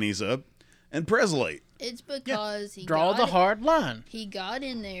president panties up, and preslate. It's because he Draw the hard line. He got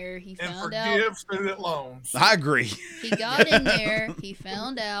in there. He And found forgive out. student loans. I agree. He got in there. He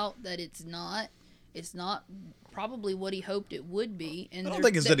found out that it's not probably what he hoped it would be. And I don't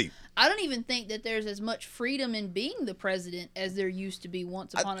think it's that he. I don't even think that there's as much freedom in being the president as there used to be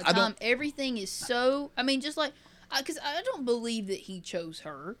once upon a I don't- time. Everything is so. I mean, just like because I don't believe that he chose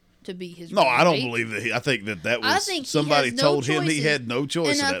her to be his. No, I don't roommate. believe that. I think that I was think he somebody has no told him he choices. had no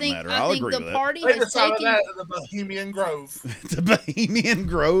choice in And that matter. I'll agree the with that. party They has decided taken. that at the Bohemian Grove. The Bohemian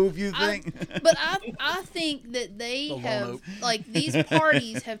Grove, you think? But I think that they The Lone have Oak. like these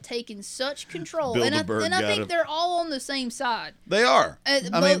parties have taken such control, and I Bilderberg got think it. they're all on the same side. They are. Both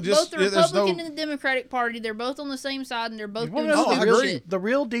the there's Republican no. and the Democratic Party, they're both on the same side, and they're both Well, doing no, I stupid agree. shit. The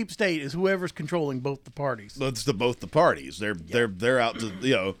real deep state is whoever's controlling both the parties. It's both the parties. They're out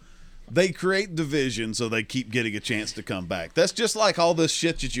to They create division so they keep getting a chance to come back. That's just like all this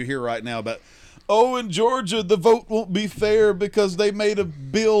shit that you hear right now about. Oh, in Georgia, the vote won't be fair because they made a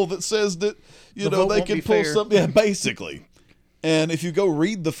bill that says that The vote they won't can be pull fair. something. Yeah, basically. And if you go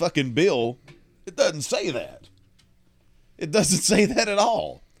read the fucking bill, it doesn't say that. It doesn't say that at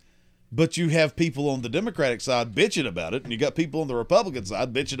all. But you have people on the Democratic side bitching about it, and you got people on the Republican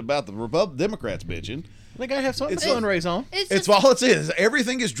side bitching about the Democrats bitching. They gotta have something to It's- fundraise on. It's It's just, all it is.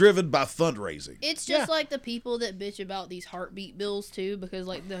 Everything is driven by fundraising. it's just like the people that bitch about these heartbeat bills too, because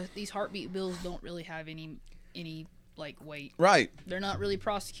like these heartbeat bills don't really have any like weight. Right. They're not really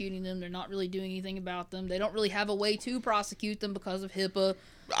prosecuting them. They're not really doing anything about them. They don't really have a way to prosecute them because of HIPAA.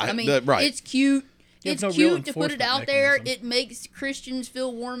 I mean, right. it's cute. You It's have no real cute to put it enforcement out there. mechanism. It makes Christians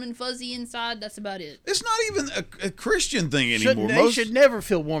feel warm and fuzzy inside. That's about it. It's not even a Christian thing anymore. They should never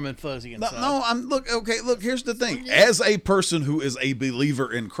feel warm and fuzzy No, inside. no, look, here's the thing. As a person who is a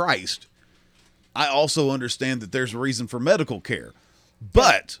believer in Christ, I also understand that there's a reason for medical care.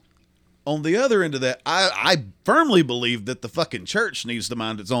 But on the other end of that, I firmly believe that the fucking church needs to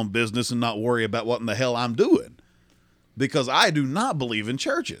mind its own business and not worry about what in the hell I'm doing. Because I do not believe in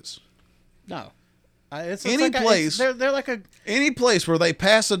churches. No. It's Any like place- they're like a. Any place where they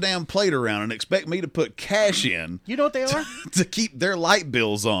pass a damn plate around and expect me to put cash in You know what they are? to keep their light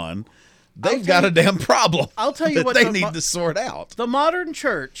bills on, they've I'll got tell a damn problem. I'll tell you that what they the need mo- to sort out. The modern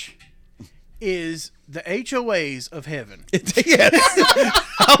church is the HOAs of heaven. Yes,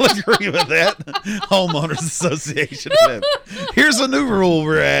 I'll agree with that. Homeowners Association. Here's a new rule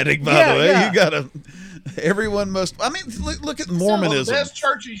we're adding, by Yeah, the way. yeah. You gotta. Everyone must. I mean, look at Mormonism. The best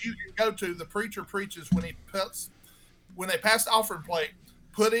churches you can go to, the preacher preaches when they pass the offering plate,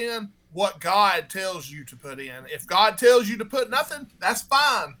 put in what God tells you to put in. If God tells you to put nothing, that's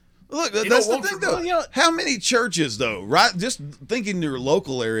fine. Look, You that's don't the want thing, your though. money. You know- How many churches, though, right? Just thinking your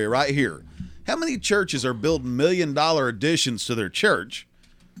local area right here. How many churches are building $1 million additions to their church?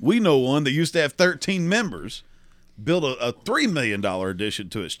 We know one that used to have 13 members, built a $3 million addition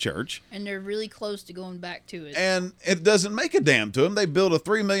to his church, And they're really close to going back to it. and it doesn't make a damn to them. They built a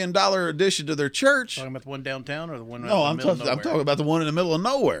 $3 million addition to their church. Talking about the one downtown or the one? No, out I'm in the middle talking. of I'm nowhere? talking about the one in the middle of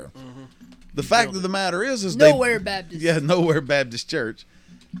nowhere. The fact of the matter is Nowhere Baptist. Yeah, Nowhere Baptist Church.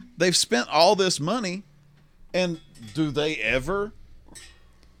 They've spent all this money, and do they ever?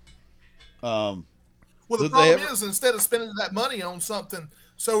 Well, the Did they problem ever- is, instead of spending that money on something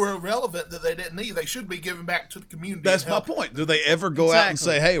so irrelevant that they didn't need, they should be giving back to the community. That's and my helping. point. Do they ever go out and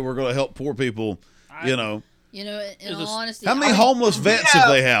Exactly. say, "Hey, we're going to help poor people"? You know, You know, in There's all a- honesty, how many I mean, homeless vets have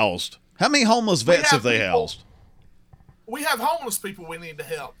they housed? How many homeless vets have have they people- housed? We have homeless people we need to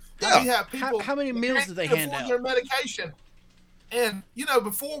help. Yeah. We have people. How many that meals can't do they afford hand out? Their medication. And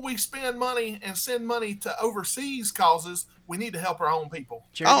before we spend money and send money to overseas causes, we need to help our own people.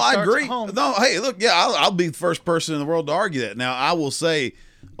 Charity Oh, I starts at agree. home. No, hey, look, yeah, I'll be the first person in the world to argue that. Now, I will say,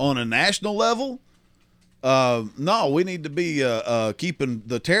 on a national level, no, we need to be keeping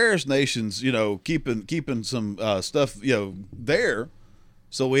the terrorist nations, keeping some stuff, there,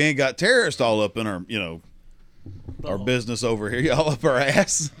 so we ain't got terrorists all up in our, our business over here, all up our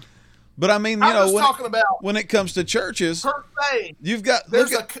ass. But I mean, I was talking about when it comes to churches, per se. you've got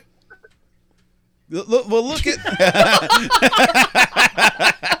There's look a.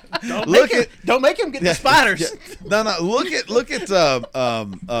 at Don't make him get the spiders. Yeah. No, look at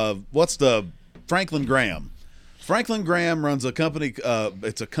what's the Franklin Graham. Franklin Graham runs a company.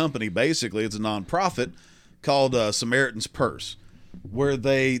 It's a company basically. It's a nonprofit called Samaritan's Purse, where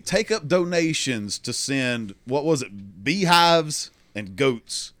they take up donations to send beehives and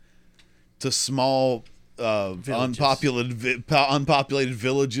goats to small unpopulated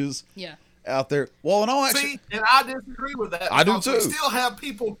villages yeah. out there. Well, no, actually, See, and I disagree with that. I do because too. We still have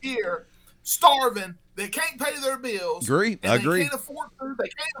people here starving. They can't pay their bills. Agree. And I agree. They can't afford food. They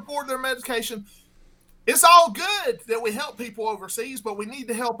can't afford their medication. It's all good that we help people overseas, but we need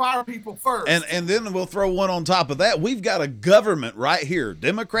to help our people first. And then we'll throw one on top of that. We've got a government right here,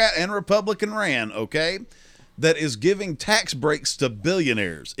 Democrat and Republican ran, okay, that is giving tax breaks to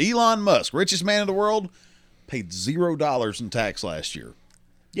billionaires. Elon Musk, richest man in the world, paid $0 in tax last year.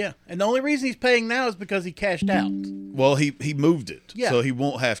 Yeah, and the only reason he's paying now is because he cashed out. Well, he moved it, Yeah. so he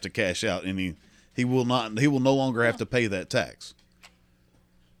won't have to cash out any. He will no longer have to pay that tax.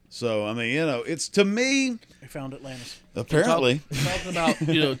 So I mean, it's to me They found Atlantis. apparently. Talking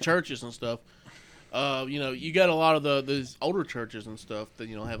about churches and stuff. You got a lot of these older churches and stuff that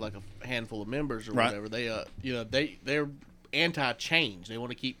have like a handful of members or Right. whatever. They they're anti-change. They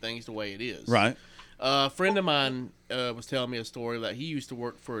want to keep things the way it is. Right. A friend of mine was telling me a story that he used to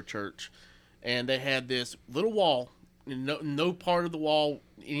work for a church, and they had this little wall. And no part of the wall,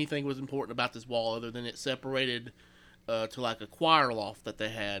 anything was important about this wall other than it separated to like a choir loft that they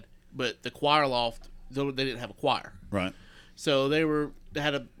had. But the choir loft, they didn't have a choir. Right. So they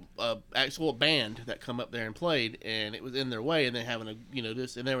had a actual band that come up there and played, and it was in their way, and they having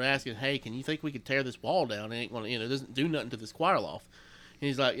this, and they were asking, "Hey, can you think we could tear this wall down? It ain't gonna, it doesn't do nothing to this choir loft." And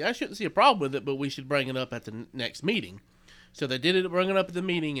he's like, "Yeah, I shouldn't see a problem with it, but we should bring it up at the next meeting." So they did it, bring it up at the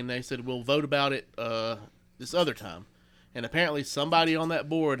meeting, and they said, "We'll vote about it this other time." And apparently somebody on that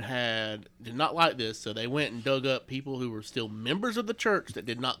board did not like this, so they went and dug up people who were still members of the church that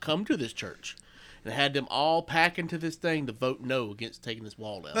did not come to this church, and had them all pack into this thing to vote no against taking this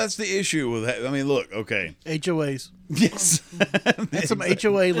wall down. That's the issue with that. I mean, look, okay. HOAs. Yes. That's some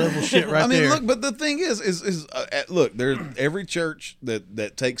HOA level shit right I mean, there. look, but the thing is look, every church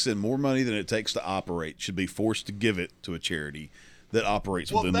that takes in more money than it takes to operate should be forced to give it to a charity that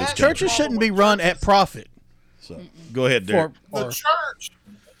operates Well, within this that- country. Churches shouldn't be run at profit. So, go ahead, Derek. the church,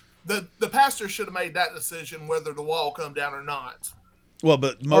 the pastor should have made that decision whether the wall come down or not. Well,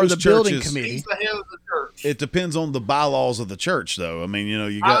 but Or most the building churches, committee. He's the head of the church. it depends on the bylaws of the church, though. I mean, you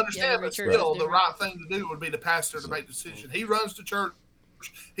I got understand, every but church is still, the different. right thing to do would be the pastor to make the decision. He runs the church.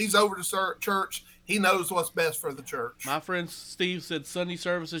 He's over the church. He knows what's best for the church. My friend Steve said Sunday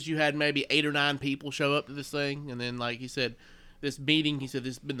services, you had maybe 8 or 9 people show up to this thing, and then like he said, this meeting, he said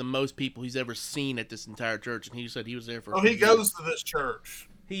this has been the most people he's ever seen at this entire church, and he said he was there for. So he goes to this church.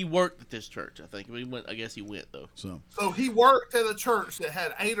 He worked at this church, I think. I guess he went though. so So he worked at a church that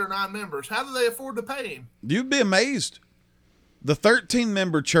had 8 or 9 members. How do they afford to pay him? you'd be amazed. The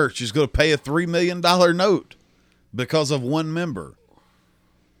 13-member church is going to pay a $3 million note because of one member.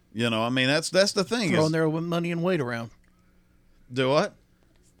 I mean, that's the thing. Throwing Is, their money and weight around. do what?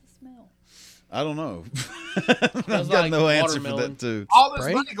 Smell. I don't know. I've got like no answer for watermelon. that too. All this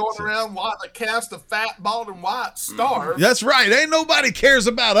Right? money going around while the cast of Fat, Bald, and White starve. That's right. Ain't nobody cares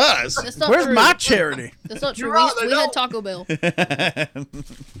about us. That's not Where's true. my charity? That's not true. You're right, we they had don't. Taco Bell.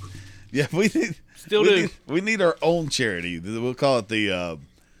 Yeah, we need. Still we do. Need, we need our own charity. We'll call it the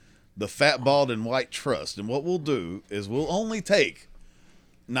Fat, Bald, and White Trust. And what we'll do is we'll only take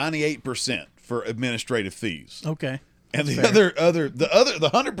 98% for administrative fees, Okay. and the other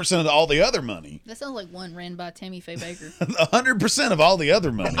 100% of all the other money, That sounds like one ran by Tammy Faye Baker. 100% of all the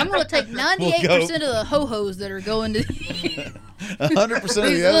other money, I'm going to take 98% of the ho-hos that are going to these 100% of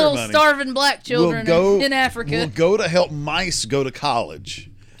the other little money starving black children in Africa. We'll go to help mice go to college.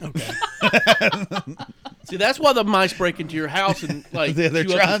 See, that's why the mice break into your house and like They're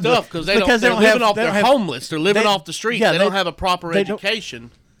chew up trying your to- stuff because they're Because they living don't have- off. they They're don't have- homeless. They're living they- off the streets. yeah, they don't have a proper they don't-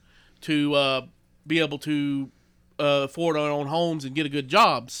 education to be able to afford their own homes and get a good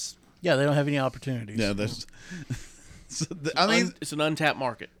jobs. Yeah, they don't have any opportunities. Yeah, that's. I mean, It's an untapped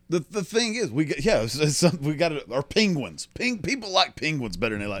market. the thing is, we got our penguins. People like penguins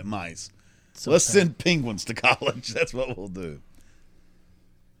better than they like mice. Let's send penguins to college. That's what we'll do.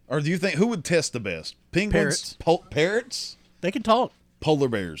 Or do you think who would test the best? Penguins, parrots, They can talk. polar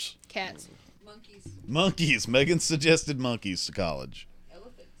bears, Cats. monkeys. Megan suggested monkeys to college.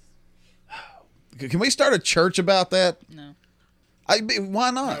 Can we start a church about that? No. Why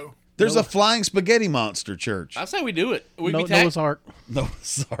not? No. There's a flying spaghetti monster church. I say we do it. We No, be tax- Noah's Ark.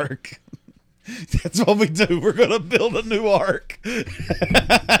 Noah's Ark. That's what we do. We're gonna build a new ark. and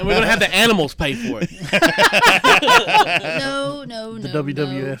we're gonna have the animals pay for it. No. The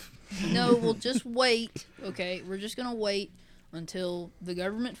WWF. No, we'll just wait. Okay, we're just gonna wait until the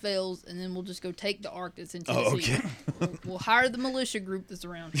government fails, and then we'll just go take the ark that's in Tennessee. okay. We'll hire the militia group that's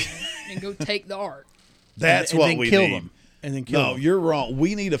around here and go take the ark. That's and what then we kill need. them. And then kill No, them. you're wrong.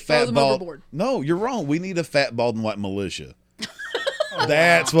 We need a Throw fat them bald. overboard. No, you're wrong. We need a fat, bald, and white militia.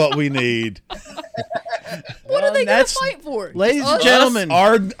 That's what we need. What are they gonna that's- fight for? Ladies Us? and gentlemen,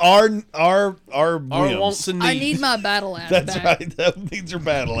 Our Our whims. wants and I needs. need my battle ass That's back. right. That needs your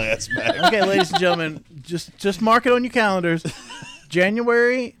battle ass back. okay, ladies and gentlemen, just mark it on your calendars.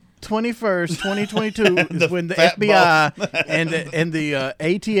 January 21st, 2022 is The when the fat FBI and the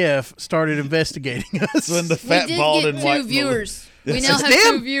ATF started investigating us. When the We fat, did bald, get and 2 white viewers. We It's now it's have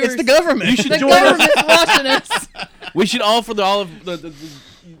them. 2 viewers. It's the government. You should The government's watching us. We should offer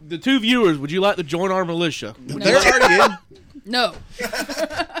the 2 viewers. Would you like to join our militia? They're already in. No.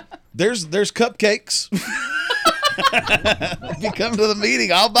 There's cupcakes. If you come to the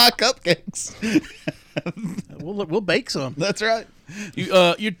meeting, I'll buy cupcakes. We'll bake some. That's right.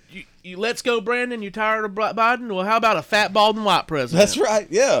 You let's go, Brandon. You tired of Biden? Well, how about a fat, bald, and white president? That's right.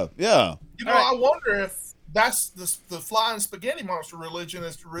 Yeah. You know, I wonder if that's the flying spaghetti monster religion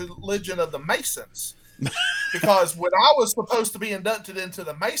is the religion of the Masons. Because when I was supposed to be inducted into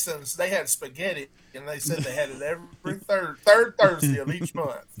the Masons, they had spaghetti, and they said they had it every third Thursday of each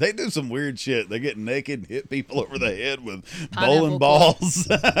month. They do some weird shit. They get naked and hit people over the head with Pineapple bowling balls.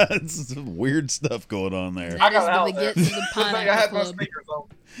 It's some weird stuff going on there. I That got is out the there. baguettes of the Good thing I Pineapple had my Club. speakers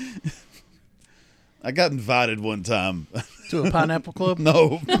on. I got invited one time. To a pineapple club?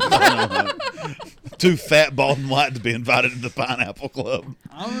 No. Too fat, bald, and white to be invited to the Pineapple Club.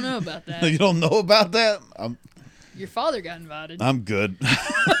 I don't know about You that. don't know about that? Your father got invited. I'm good.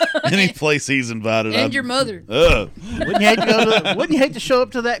 Any place he's invited. And your mother. Wouldn't you hate to show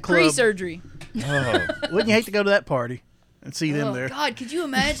up to that club? Pre-surgery. Wouldn't you hate to go to that party and see them Oh, there? God, could you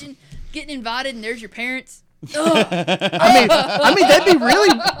imagine getting invited and there's your parents? I mean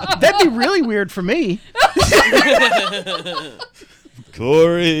that'd be really weird for me.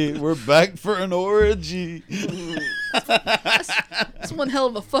 Corey, we're back for an orgy. That's one hell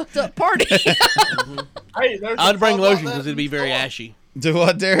of a fucked up party. Hey, there's a I'd bring club like lotion that because in it'd be very Tacoma. ashy. Do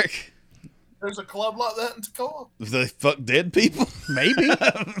what, Derek? There's a club like that in Tacoma. They fuck dead people? Maybe.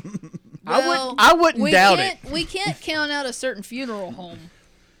 Well, I wouldn't we doubt can't, We can't count out a certain funeral home.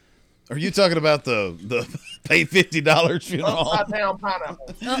 Are you talking about the pay $50 funeral? Upside down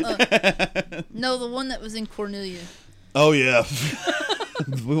pineapple. No, the one that was in Cornelia. Oh yeah.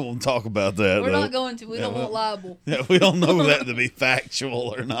 We won't talk about that. We're though. not going to. We don't want libel. Yeah, we don't know that to be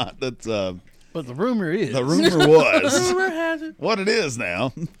factual or not. That's But the rumor is the rumor was rumor has it. what it is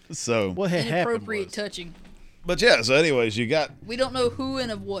now. So, What had happened Inappropriate was, touching. but yeah. So, anyways, you got. We don't know who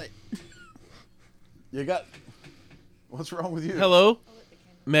and of what. What's wrong with you? Hello,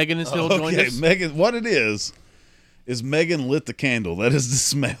 Megan is still joining Okay, us. Megan. What it is Megan lit the candle. That is the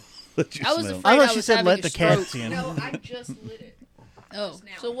smell that you I was smell. afraid I I thought she was said having let a the stroke. cats in. No, I just lit it. Oh,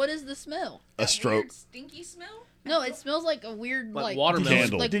 now. so what is the smell? A That stroke. weird, stinky smell? No, it smells like a weird Like like watermelon.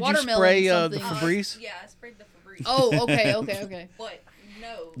 Candle. Like Did you watermelon spray the something. Febreze? Yeah, I sprayed the Febreze. Oh, okay. But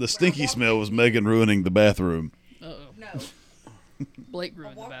no. The stinky smell was Megan ruining the bathroom. Uh-oh. No. Blake I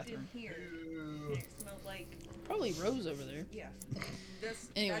ruined the walked bathroom. in here. And it smelled like, Probably Rose over there. yeah.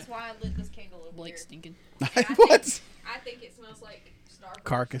 Anyway. That's why I lit this candle over Blake here. stinking. And I What? Think, I think it smells like Starburst.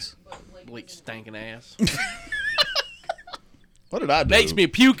 Carcass. But Blake Bleach was in- stinking ass. What did I do? Makes me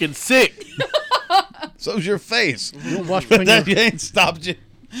puking sick. So's your face. You don't wash between your... That ain't stopped you.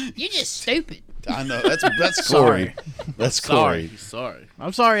 You just stupid. I know. That's Sorry. Corey. That's Sorry. Corey. Sorry.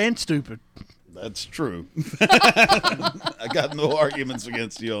 I'm sorry and stupid. That's true. I got no arguments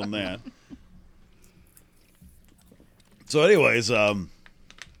against you on that. So, anyways,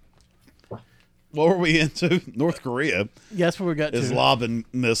 what were we into? North Korea Yeah, that's where we got is to. lobbing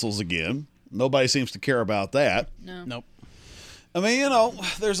missiles again. Nobody seems to care about that. No. Nope. I mean, you know,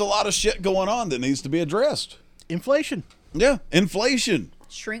 there's a lot of shit going on that needs to be addressed. Inflation. Yeah, inflation.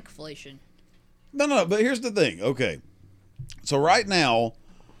 Shrinkflation. No, but here's the thing. Okay. So right now,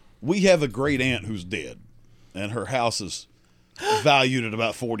 we have a great aunt who's dead, and her house is valued at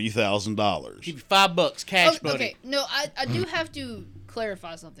about $40,000. Give you $5 cash, buddy. Okay, no, I do have to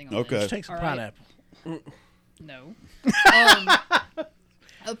clarify something on Okay. this. Take some All right. pineapple. No.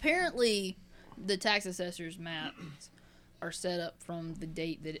 Apparently, the tax assessor's maps are set up from the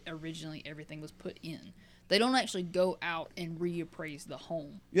date that originally everything was put in. They don't actually go out and reappraise the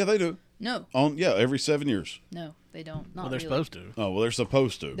home. Yeah, they do. No, Every 7 years. no, they don't. Not Well, they're really. supposed to. Oh, well, they're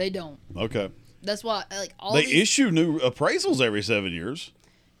supposed to. They don't. Okay. That's why, like, all They these, issue new appraisals every 7 years.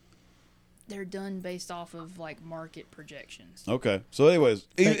 they're done based off of like market projections. Okay. So, anyways,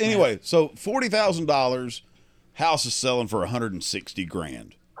 so $40,000, house is selling for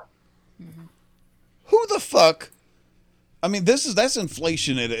 $160,000. Who the fuck? I mean, that's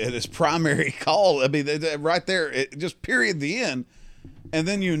inflation at its primary call. I mean, right there, it just period the end, and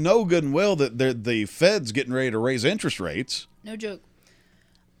then you know good and well that the Fed's getting ready to raise interest rates. No joke.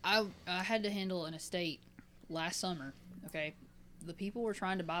 I had to handle an estate last summer. Okay, the people were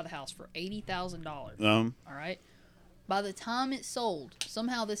trying to buy the house for $80,000. All right. By the time it sold,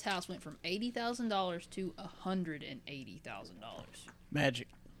 somehow this house went from $80,000 to $180,000. Magic.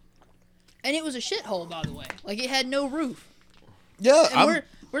 And it was a shithole, by the way. Like, it had no roof. Yeah, And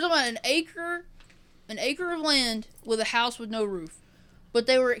we're talking about an acre of land with a house with no roof. But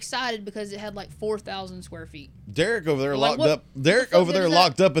they were excited because it had like 4,000 square feet. Derek over there Like, locked what- up. Derek fuck over there is that?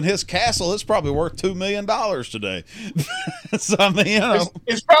 locked up in his castle. It's probably worth $2 million today. So I mean, you know,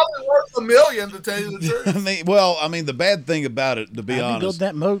 It's probably worth $1 million to tell you the truth. I mean, the bad thing about it, to be I didn't build honest,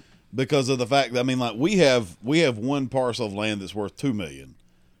 that moat. because of the fact that, I mean, like we have one parcel of land that's worth $2 million.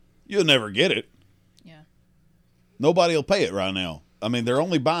 You'll never get it. Yeah. Nobody will pay it right now. I mean, they're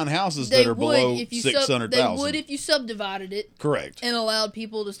only buying houses They that are would below if you 600,000. They would if you subdivided it Correct. and allowed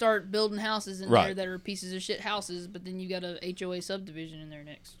people to start building houses in there Right. that are pieces of shit houses, but then you got a HOA subdivision in there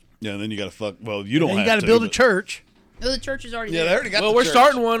next. Yeah, and then you got to fuck. Well, you don't And you have got to to build a but- church. No, the church is already Yeah, they there. already got. Well, the we're church.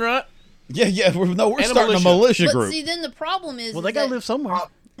 starting one, right? Yeah. We're And a starting a militia. militia But group. see, then the problem is Well, they is got to that live somewhere.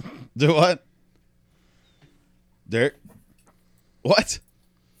 Do what? Derek? What?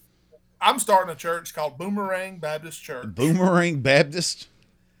 I'm starting a church called Boomerang Baptist Church. Boomerang Baptist?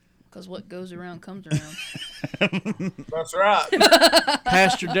 because what goes around comes around. That's right.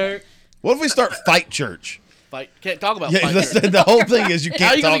 Pastor Derek. What if we start Fight Church? Fight. Can't talk about Yeah, fight. that's Derek. the whole thing is you How are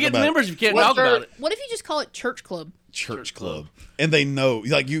can't you gonna talk get the about members if you can't What talk about church? it? What if you just call it church club? church club, and they know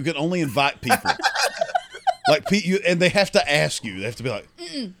like you can only invite people. Like and they have to ask you. They have to be like,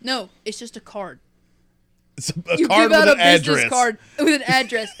 No, it's just a card. it's a You card give out with a an business address. card with an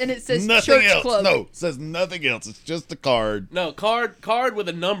address, and it says Nothing church else. club. No, it says nothing else. It's just a card. No, card with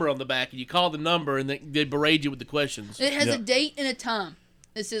a number on the back, and you call the number, and they berate you with the questions. It has Yeah. a date and a time.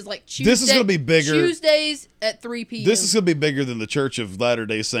 It says like Tuesday, This is gonna be bigger. Tuesdays at 3 p.m. This is gonna be bigger than the Church of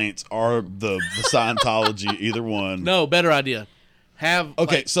Latter-day Saints or the Scientology. Either one. No, better idea. Have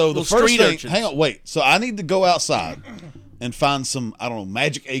Okay, like, so the little first street thing. urchins. Hang on, wait. So I need to go outside and find some, I don't know,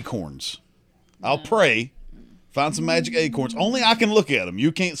 magic acorns. I'll pray, find some magic acorns. Only I can look at them.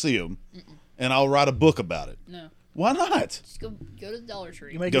 You can't see them, and I'll write a book about it. No, Why not? just go to the Dollar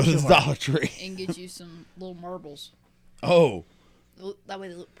Tree You make Go it to too the hard. Dollar Tree. and get you some little marbles. Oh, That way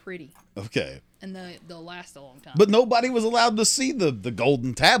they look pretty okay. and they'll last a long time. But nobody was allowed to see the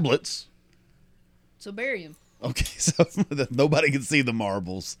golden tablets. so bury them. Okay, so nobody can see the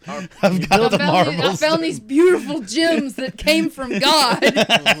marbles. I've got the I marbles. found these beautiful gems that came from God.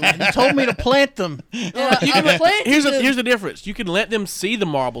 You told me to plant them. And I planted Here's them. the difference. You can let them see the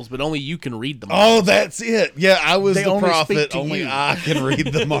marbles, but only you can read them. Oh, that's it. Yeah, I was They the only speak prophet. to Only you. I can read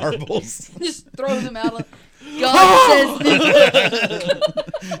the marbles. Just throw them out. God says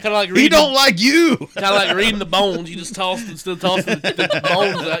this. Kind of like He reading. don't like you. Kind of like reading the bones. You just toss instead of tossing the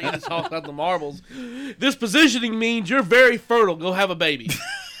bones out. You just toss out the marbles. This positioning means you're very fertile. Go have a baby.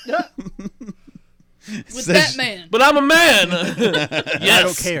 With that man. But I'm a man. Yes. I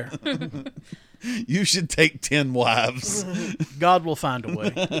don't care. You should take 10 wives. God will find a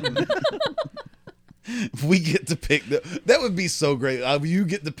way. We get to pick that would be so great. You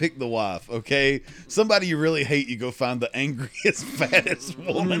get to pick the wife, okay? Somebody you really hate, you go find the angriest, fattest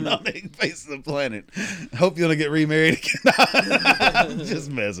woman on the face of the planet. Hope you want to get remarried again. I'm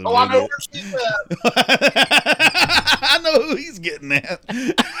just messing Oh, with I know you. where she's at. I know who he's getting at.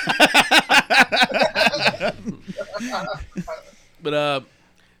 But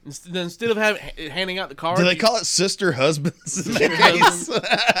instead of handing out the cards, Do they call it sister husbands in that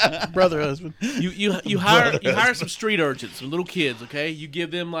case? Brother husband. you hire some street urchins, some little kids. Okay, you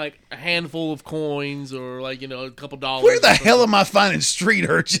give them like a handful of coins or like a couple dollars. Where the hell am I finding street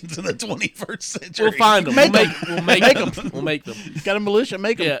urchins in the 21st century? We'll find them. We'll make them. We'll make them. Got a militia,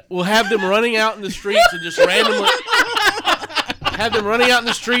 make them. Yeah, we'll have them running out in the streets and just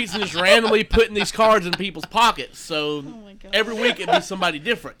randomly putting these cards in people's pockets. So every week it'd be somebody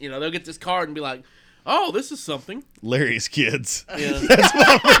different. They'll get this card and be like, "Oh, this is something." Larry's kids. Yeah. That's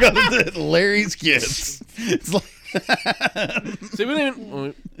what we're gonna do. Larry's kids. It's like See, we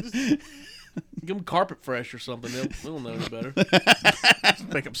don't even give them carpet fresh or something. They'll know any better.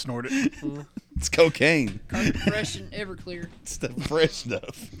 Make them snort it. it's cocaine. Carpet fresh and Everclear. It's the fresh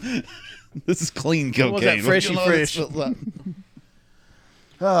stuff. This is clean cocaine. was that fresh You and know what it fresh? smells like?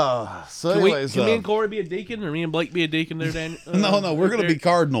 Oh, so Can anyways, me and Corey be a deacon, or me and Blake be a deacon there, Daniel? no, we're gonna be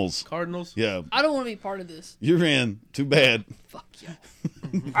Cardinals. Cardinals. Yeah, I don't want to be part of this. you're in. Too bad. Fuck you.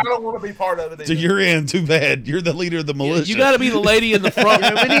 I don't want to be part of it So either. you're in. Too bad. You're the leader of the militia. You got to be the lady in the front.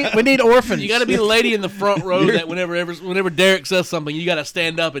 We need orphans. You got to be the lady in the front row that whenever Derek says something, you got to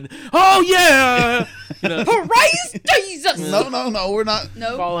stand up and yeah. Praise Jesus. No, we're not.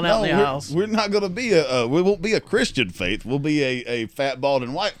 No. falling out in the aisles. We're not going to be we won't be a Christian faith. We'll be a fat, bald,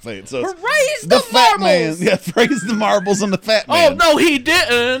 and white faith. So it's Praise the the fat man. marbles. Yeah, praise the marbles and the fat Oh man. no, he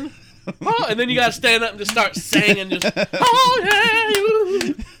didn't. Oh, and then you got to stand up and just start singing. Just yeah,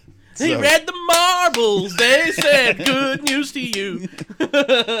 you. He So- read the marbles. They said good news to you.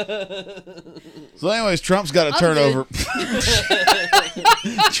 So, anyways, Trump's got to I'm turn good. over.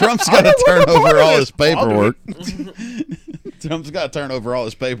 Trump's got to turn over all his paperwork. Trump's got to turn over all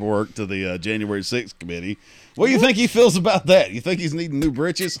his paperwork to the January 6th committee. What do you think he feels about that? You think he's needing new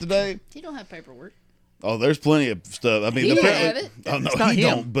britches today? He don't have paperwork. Oh, there's plenty of stuff. I mean, He don't apparently, have it. oh no, not he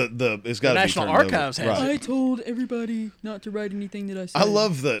him. don't. But it's got to be National turned over. Archives has Right. it. I told everybody not to write anything that I said. I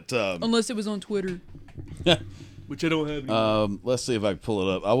love that. Unless it was on Twitter. Which I don't have. Anymore. Let's see if I can pull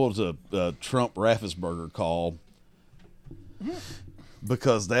it up. I want a Trump Raffensperger call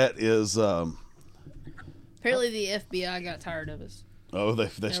because that is. Apparently the FBI got tired of us. Oh, they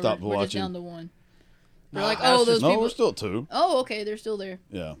Yeah, stopped we're just down watching. to one. They're like, oh, those No, people. we're still at 2. Oh, okay, they're still there.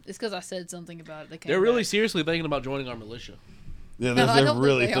 Yeah, It's because I said something about it. They came They're really back. seriously thinking about joining our militia. yeah, No, I they're don't think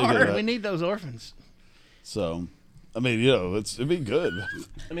really they thinking are. of We that. need those orphans. So, I mean, it'd be good.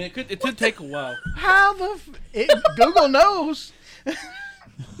 I mean, it could take a while. How Google knows.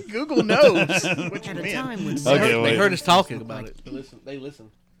 Google knows what you mean. Okay, They wait. heard us talking about it. They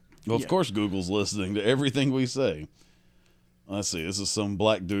listen. Well, of course, Google's listening to everything we say. Let's see. This is some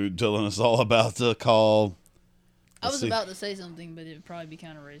black dude telling us all about the call. I was see. about to say something, but it'd probably be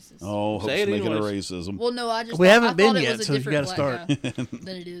kind of racist. Oh, Hope's Say it making a anyways. racism. Well, no, I just We thought, haven't I been thought it yet, was a so you different gotta black start. guy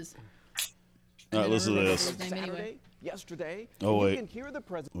than it is. All right, And then I listen to remembered this. his name anyway. Yesterday, Oh, you wait. can hear the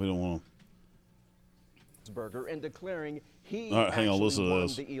president We don't want Burger and declaring he All right, hang on, actually listen to won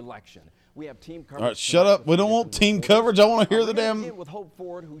this. the election. We have team to. coverage. All right, shut tonight up. We don't with want team reporters. coverage. I want to hear We're the gonna damn. begin with Hope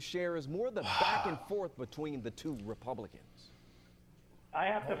Ford, who shares more of the back and forth between the two Republicans. I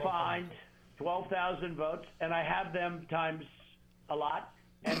have to find 12,000 votes, and I have them times a lot,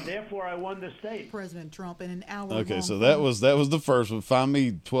 and therefore I won the state. President Trump in an hour. Okay, so that was the first one. Find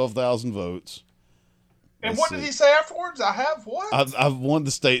me 12,000 votes. And Let's what see. did he say afterwards? I have what? I've won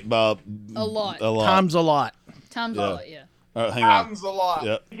the state by A lot. A lot. Times a lot. Times Yeah. a lot, yeah. All right, hang on. Times a lot.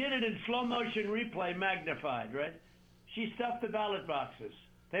 Yep. She did it in slow motion replay magnified, right? She stuffed the ballot boxes.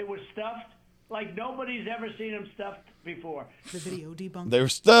 They were stuffed like nobody's ever seen them stuffed before. The video debunked. They were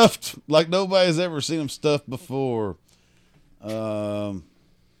stuffed like nobody's ever seen them stuffed before.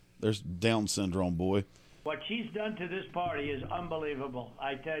 There's Down syndrome, boy. What she's done to this party is unbelievable,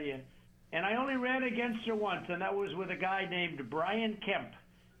 I tell you. And I only ran against her once, and that was with a guy named Brian Kemp,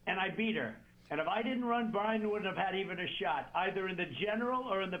 and I beat her. And if I didn't run, Brian wouldn't have had even a shot, either in the general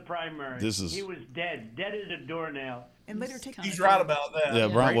or in the primary. He was dead as a doornail. And later take. He's right about that. Yeah,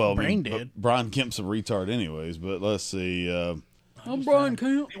 Brian. Well, brain dead. Brian Kemp's a retard, anyways. But let's see. I'm Brian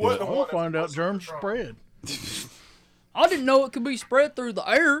Kemp. He wasn't the I'll one that find out was germs Trump. spread. I didn't know it could be spread through the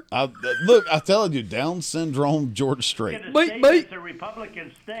air. Look, I'm telling you, Down syndrome, George Strait. In a Beep, state beep. that's a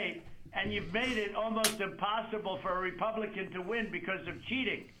Republican state, and you've made it almost impossible for a Republican to win because of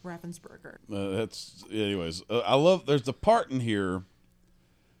cheating. Raffensperger. Anyways. I love. There's the part in here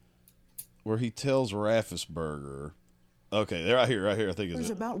where he tells Raffensperger. Okay, they're right here. I think It was it's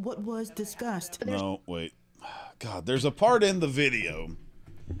it. about what was discussed. No, wait. God, there's a part in the video.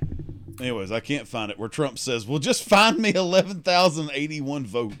 Anyways, I can't find it where Trump says, "Well, just find me 11,081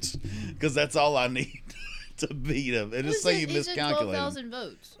 votes, because that's all I need to beat him." And just say you He said miscalculated. 12,000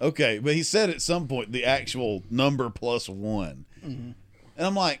 votes. Okay, but he said at some point the actual number plus one, and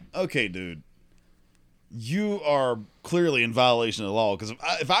I'm like, okay, dude, you are clearly in violation of the law. Because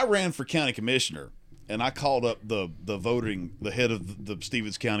if I ran for county commissioner and I called up the head of the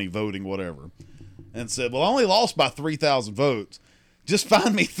Stevens County voting whatever, and said, "Well, I only lost by 3,000 votes. Just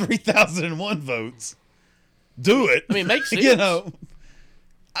find me 3,001 votes. Do it." I mean, it makes sense. You know.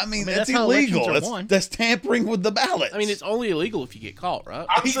 I mean, that's that's how illegal. elections are won. That's tampering with the ballot. I mean, it's only illegal if you get caught, right?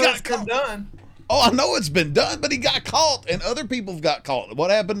 I'm He sure got it's been done. Oh, I know it's been done, but he got caught, and other people have got caught.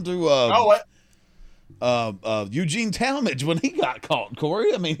 What happened to Eugene Talmadge when he got caught,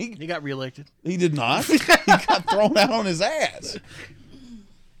 Corey? I mean, He got reelected. he did not. He got thrown out on his ass.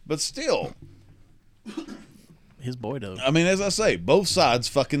 But still, His boy does. I mean, as I say, both sides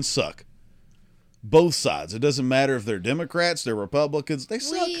fucking suck. Both sides. It doesn't matter if they're Democrats, they're Republicans. They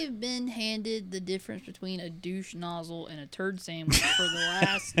suck. We've been handed the difference between a douche nozzle and a turd sandwich for the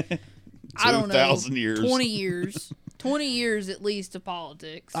last, I don't know, 2,000 years. 20 years. 20 years at least of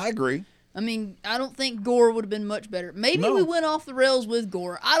politics. I agree. I mean, I don't think Gore would have been much better. Maybe No. we went off the rails with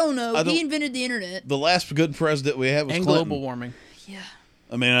Gore. I don't know. I don't- He invented the internet. The last good president we had was And Clinton. global warming. Yeah.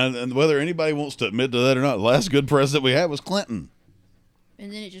 I mean, and whether anybody wants to admit to that or not, the last good president we had was Clinton.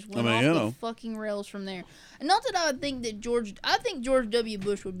 And then it just went I mean, off you the know. fucking rails from there. And not that I think that I think George W.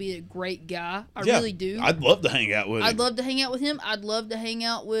 Bush would be a great guy. I Yeah, really do. I'd love to hang out with him. I'd love to hang out with him. I'd love to hang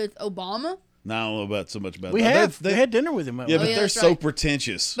out with Obama. No, I don't know about so much about We that. we had dinner with him. Yeah, but yeah, they're that's so right.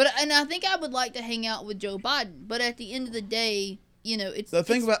 pretentious. And I think I would like to hang out with Joe Biden. But at the end of the day, you know, it's The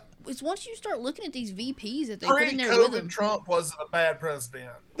thing about it's once you start looking at these VPs that they put in there with Pre-COVID, him, Trump wasn't a bad president.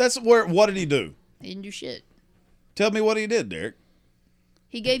 that's where. What did he do? they didn't do shit. Tell me what he did, Derek.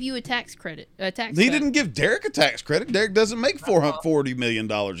 He gave you a tax credit. A tax. He cut. didn't give Derek a tax credit. Derek doesn't make $440 million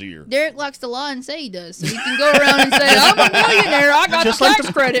a year. Derek likes to lie and say he does, so he can go around and say, "I'm a millionaire. I got Just the like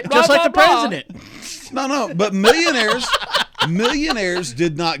tax credit." Just blah, like the blah, blah. president. No, but millionaires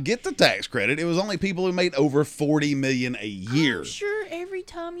did not get the tax credit. It was only people who made over $40 million a year. I'm sure every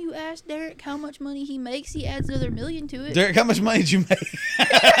time you ask Derek how much money he makes, he adds another million to it. Derek, how much money did you make?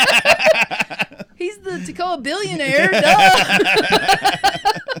 He's the Tacoma billionaire. Duh.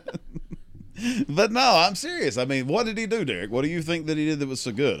 But no, I'm serious. I mean, what did he do, Derek? What do you think that he did that was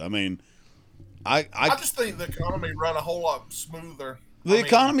so good? I mean, I just think the economy run a whole lot smoother. the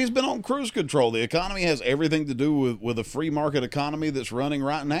economy's been on cruise control. The economy has everything to do with a free market economy that's running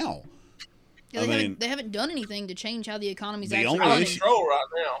right now. Yeah, they haven't done anything to change how the economy's The actually only running. issue- Control right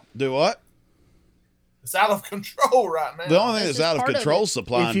now. Do what? It's out of control right now. The only thing That's that's just out of part of control it. is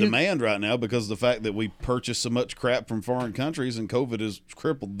supply If and you- demand right now because of the fact that we purchase so much crap from foreign countries and COVID has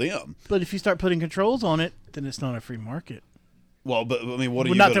crippled them. But if you start putting controls on it, then it's not a free market. Well, but I mean, what are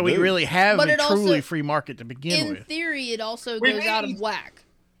Well, you not gonna that we do? really have But a it truly also- free market to begin In with. theory, it also We goes out of need- whack.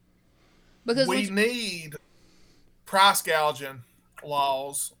 Because we once- need price gouging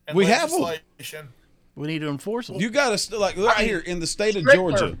laws and We have 'em. legislation. We need to enforce them. You got to like right here in the state of Stricter.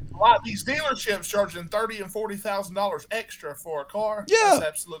 Georgia. Like these dealerships charging $30,000 and $40,000 extra for a car. Yeah. That's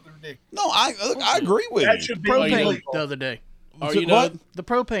absolutely ridiculous. No, I agree with That you. should be propane illegal. the other day. Or, So you know, what? The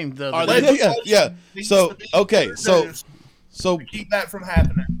propane the Are other they- day. Yeah. So okay, so to keep that from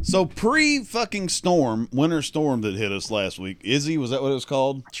happening. so pre fucking storm, winter storm that hit us last week. Izzy, was that what it was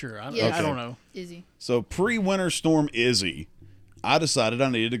called? Sure, I Okay. don't know. Izzy. So pre winter storm Izzy, I decided I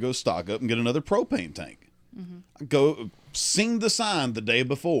needed to go stock up and get another propane tank. I go sing the sign the day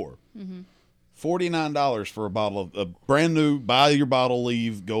before. $49 for a bottle of a brand new. Buy your bottle,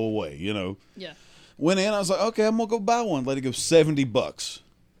 leave, go away. You know. Yeah. Went in. I was like, okay, I'm gonna go buy one. Let it go $70.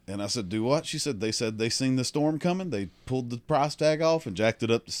 And I said, do what? She said they seen the storm coming. They pulled the price tag off and jacked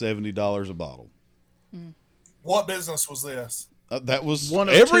it up to $70 a bottle. What business was this? That was One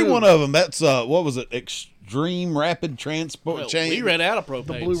of every two. one of them. That's what was it? Extreme Rapid Transport Well, Chain. we ran out of The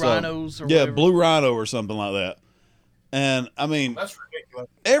propane. Blue So, Rhinos or yeah, whatever. Blue Rhino or something like that. And I mean, That's ridiculous.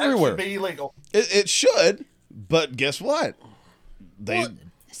 everywhere. That should be illegal. It should, but guess what? They Well,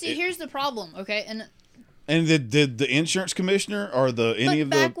 see, here's the problem, okay? and did the insurance commissioner or any But of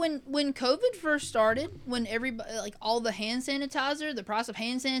back the when COVID first started, when everybody like all the hand sanitizer, the price of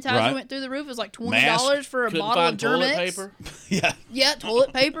hand sanitizer Right. went through the roof. It was like $20 Mask. for a Couldn't bottle of find toilet Germex. paper. yeah. Yeah,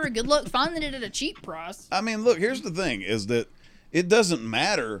 toilet paper. Good luck finding it at a cheap price. I mean, look, here's the thing: is that it doesn't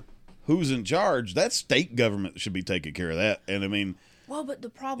matter who's in charge. That state government should be taking care of that. And I mean, Well, but the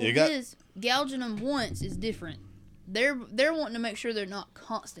problem You got- is gouging them once is different. They're wanting to make sure they're not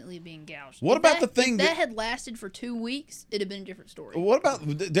constantly being gouged. What If about the thing if that- that had lasted for 2 weeks? It'd have been a different story. what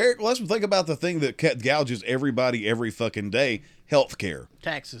about Derek? Let's think about the thing that gouges everybody every fucking day: healthcare.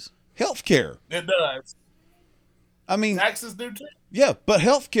 Taxes. Healthcare. It does. I mean, Taxes do too. yeah, but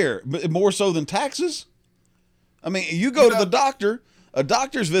healthcare, but more so than taxes. I mean, you go to the doctor. A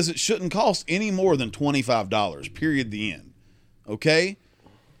doctor's visit shouldn't cost any more than $25. Period. The end. Okay.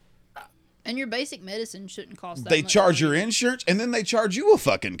 And your basic medicine shouldn't cost that They much charge money. your insurance, and then they charge you a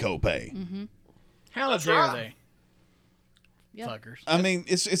fucking copay. How That's dare right. they? Yep. Fuckers. I mean,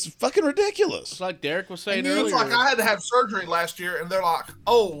 it's fucking ridiculous. It's like Derek was saying And then- It's earlier. like I had to have surgery last year, and they're like,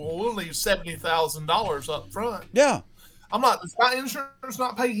 "Oh, well, we'll need $70,000 up front." Yeah. I'm like, "Does my insurance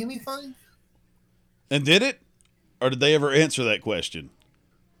not pay anything?" And did it, or did they ever answer that question?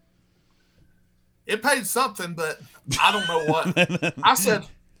 It paid something, but I don't know what. I said,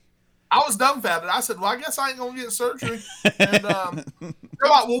 I was dumbfounded. I said, "Well, I guess I ain't gonna get surgery." And they're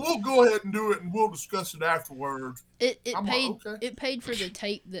like, "Well, we'll go ahead and do it, and we'll discuss it afterwards." It I'm like, paid okay. it paid for the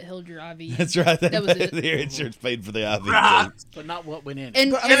tape that held your IV. That's right. That was it. Their insurance paid for the IV. Right. too. But not what went in.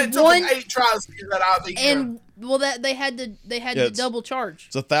 And, And it and took one them 8 tries to get that IV. and well that they had to Yeah, to it's- double charge.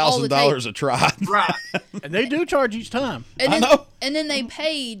 It's all the $1,000 tape. a try. right. And they do charge each time. And I then, know. And then they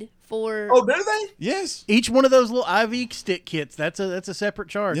paid for Oh, do they? Yes. Each one of those little IV stick kits, that's a separate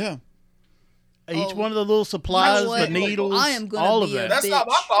charge. Yeah. Each Oh. one of the little supplies, You know what? the needles, I am gonna all of be a that. That's not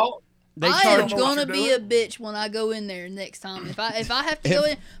my bitch. fault. They I am charge. know what gonna you're be a doing. bitch when I go in there next time. If I have to go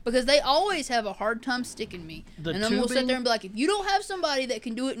in because they always have a hard time sticking me, The and I'm gonna sit tubing? there and be like, if you don't have somebody that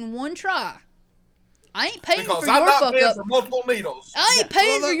can do it in one try, I ain't paying Because for I'm your not fuck paying up. for multiple needles. I ain't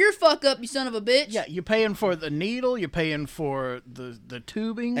paying for your fuck up, you son of a bitch. Yeah, you're paying for the needle, you're paying for the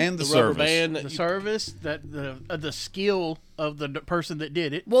tubing, And the rubber service. band. the service, that the skill of the person that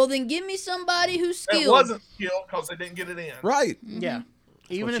did it. Well, then give me somebody who's It skilled. wasn't skilled because they didn't get it in. Right. Yeah.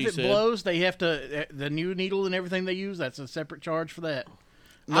 Even what if she it said. blows, they have to the new needle and everything they use. That's a separate charge for that.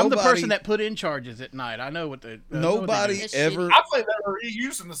 I'm the Nobody- person that put in charges at night. I know what the Nobody That's ever. I think they were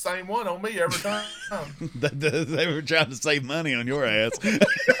using the same one on me every time. They were trying to save money on your ass.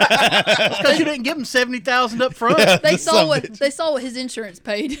 because you didn't give them 70,000 up front. They Son saw of a what bitch. they saw what his insurance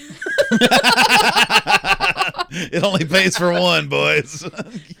paid. It only pays for one, boys.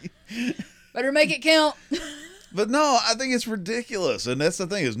 Better make it count. But no, I think it's ridiculous, and that's the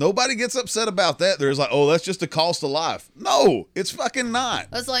thing is nobody gets upset about that. There's like, oh, that's just a cost of life. No, it's fucking not.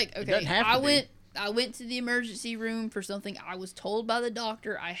 That's like, doesn't okay, have to be. I went to the emergency room for something I was told by the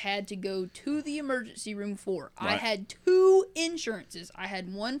doctor I had to go to the emergency room for. I Right. had 2 insurances. I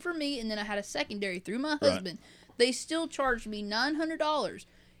had one for me, and then I had a secondary through my husband. They still charged me $900,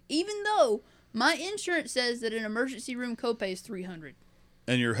 even though my insurance says that an emergency room copay is $300.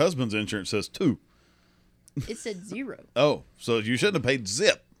 And your husband's insurance says 2. It said 0. Oh, so you shouldn't have paid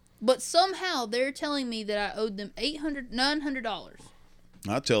zip. But somehow they're telling me that I owed them $900.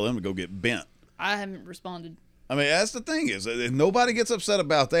 I tell them to go get bent. I haven't responded. I mean, that's the thing is nobody gets upset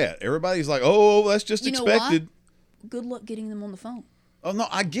about that. Everybody's like, oh, that's just You know expected. why? Good luck getting them on the phone. Oh no,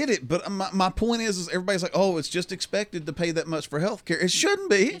 I get it, but my point is everybody's like, oh, it's just expected to pay that much for health care. It shouldn't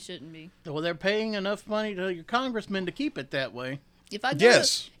be. It shouldn't be. Well, they're paying enough money to your congressman to keep it that way. If I go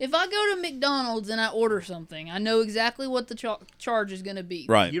Yes. if I go to McDonald's and I order something, I know exactly what the charge is going to be.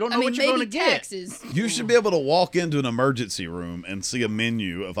 Right. You don't know I mean, what you're maybe going to get. taxes. You should be able to walk into an emergency room and see a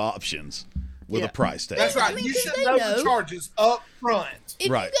menu of options with Yeah. a price tag. That's right. I mean, You 'cause should they know know. the charges up front.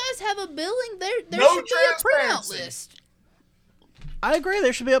 If Right. you guys have a billing, there No should be a printout transparency. list. I agree.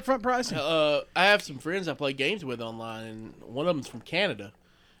 There should be upfront pricing. I have some friends I play games with online, and one of them's from Canada.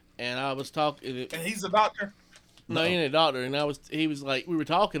 And I was talking. And he's a doctor. No, he ain't a doctor. And he was like, we were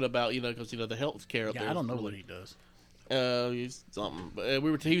talking about, because the health care up there. Yeah, I don't know is what really- he does. He's something.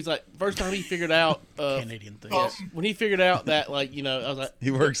 But he was like, first time he figured out. Canadian thing. Yes, when he figured out that, like, you know, I was like, He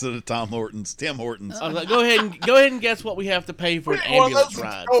works at a Tim Hortons. I was like, go ahead and guess what we have to pay for an ambulance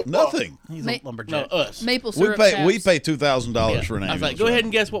ride. Nothing. He's Ma- a lumberjack. No, us. Maple We syrup. pay chaps. $2,000 for an ambulance. I was like, go ride. ahead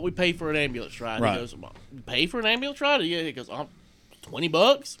and guess what we pay for an ambulance ride. Right. He goes, well, pay for an ambulance ride? Yeah, he goes, $20.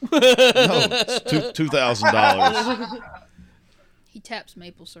 No, it's $2,000. He taps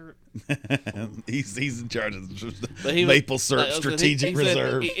maple syrup. he's in charge of But the he was- maple syrup like, strategic he said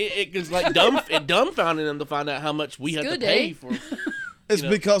reserve. It was like it dumbfounded him to find out how much we had to good, pay eh? for. It's you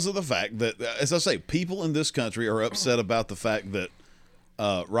know. because of the fact that, as I say, people in this country are upset about the fact that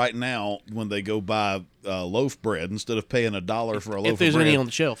right now, when they go buy loaf bread, instead of paying $1 for a loaf If there's of bread, any on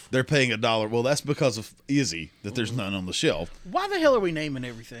the shelf, they're paying $1. Well, that's because of Izzy that there's none on the shelf. Why the hell are we naming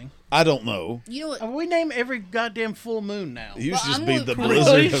everything? I don't know. You know what? We name every goddamn full moon now. It used to Well, just I'm be gonna the prove-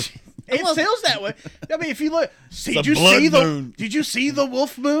 blizzard. Of, It feels that way. I mean, if you look, a did you blood see moon. Did you see the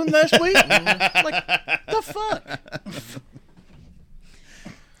wolf moon last week? Like the fuck.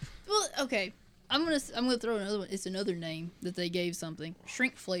 Well, okay. I'm gonna throw another one. It's another name that they gave something.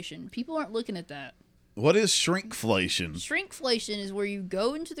 Shrinkflation. People aren't looking at that. what is shrinkflation? Shrinkflation is where you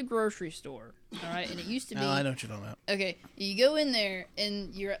go into the grocery store, all right? And it used to be. Oh, I know what you're talking about. Okay, you go in there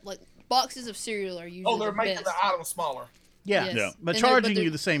and you're like boxes of cereal are usually they're the making best. the item smaller. Yeah, Yes. Yeah. but And charging they're- you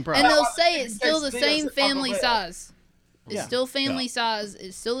the same price. And they'll Well, say in it's still the quesadillas same at Taco family Bell. size. It's Yeah. still family Yeah. size.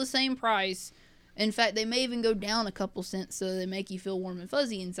 It's still the same price. In fact, they may even go down a couple cents so they make you feel warm and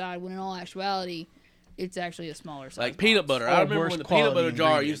fuzzy inside. When in all actuality, it's actually a smaller size. like peanut butter. I Or remember worse when the peanut butter quality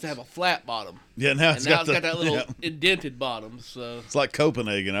jar used to have a flat bottom, Yeah, now and it's now got, it's got that little yeah. indented bottom. So It's like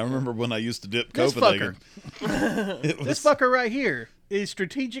Copenhagen. I remember when I used to dip This Copenhagen. It was, This fucker right here is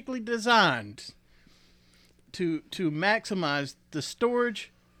strategically designed to maximize the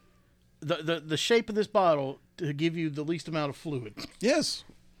storage, the shape of this bottle to give you the least amount of fluid. yes.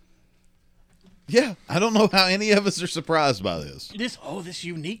 Yeah, I don't know how any of us are surprised by this. This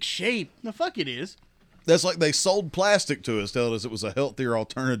unique shape. The fuck it is. That's like they sold plastic to us, telling us it was a healthier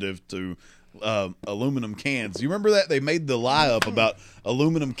alternative to aluminum cans. You remember that? They made the lie up about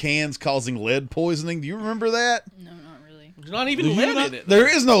aluminum cans causing lead poisoning. Do you remember that? No, not really. there's not even lead in it.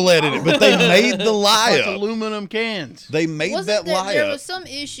 There is no lead in it, but they made the lie Like up. aluminum cans. They made Wasn't that there, lie there up. was some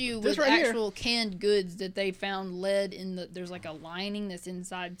issue This with right here. actual canned goods that they found lead in the. There's like a lining that's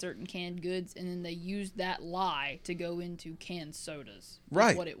inside certain canned goods, and then they used that lie to go into canned sodas. Is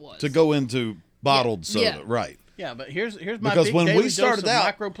Right. What it was. To go into bottled soda. Yeah. Right. Yeah, but here's my Because big when we daily dose started of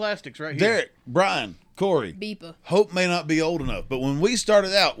out- microplastics right here. Derek, Brian, Corey. Beepa. Hope may not be old enough, but when we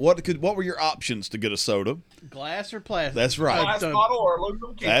started out, what were your options to get a soda? Glass or plastic? That's right. Glass bottle or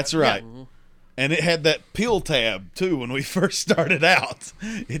aluminum can. That's right. And it had that peel tab too when we first started out.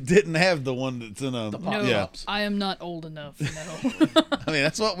 It didn't have the one that's in a No, yeah. I am not old enough. No. I mean,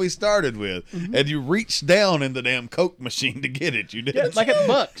 that's what we started with. And you reached down in the damn Coke machine to get it. You did. Yeah, like at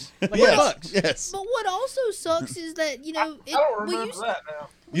Bucks. Like yes, at Bucks. yes. But what also sucks is that I I don't remember that now.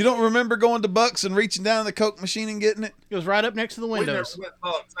 You don't remember going to Bucks and reaching down in the Coke machine and getting it? It was right up next to the We never windows. went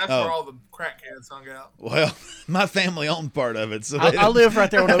Bucks. That's Oh. where all the crackheads hung out. Well, my family owned part of it, so I live right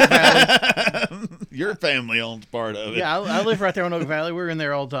there on Oak Valley. your family owns part of it. Yeah, I live right there on Oak Valley. We're in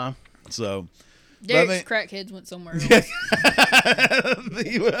there all the time. So, Derek's crackheads went somewhere else.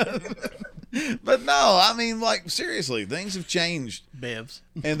 but no, I mean, like seriously, things have changed, Bevs.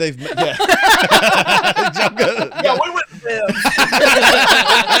 and they've yeah. Yeah, we went to bed.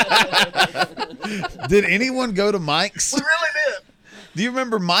 Did anyone go to Mike's? We really did. Do you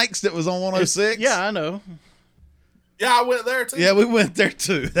remember Mike's that was on 106? Yeah, I know. Yeah, I went there too. Yeah, we went there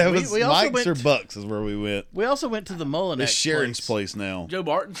too. That was we also Mike's or went- Bucks is where we went. We also went to the Mullinex It's Sharon's place. place now. Joe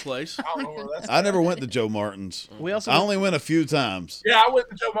Barton's place. I don't know where that's. I never went to Joe Martin's. We also I only went a few times. Yeah, I went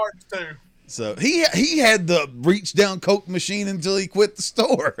to Joe Martin's too. So he had the reach down Coke machine until he quit the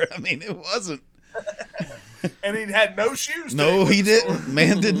store. I mean, it wasn't. And he had no shoes. No, he didn't.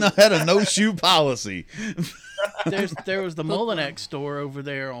 Man did not have a no shoe policy. there was the Mullinex store over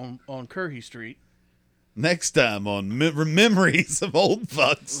there on Curry Street. Next time on Memories of Old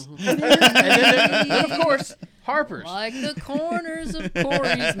Fucks. And then of course, Harper's. Like the corners of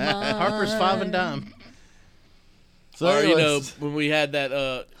Corey's mind. Harper's 5 and dime. So Or, you know, anyways, when we had that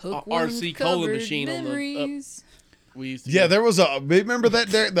RC cola machine on the we used to yeah, there was a. Remember that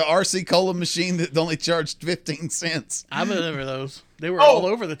Derek, the RC Cola machine that only charged 15 cents, I remember those. They were Oh, all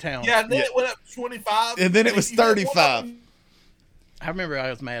over the town. Yeah, and then it went up to 25. and then it was if you had one 35. of them, I remember I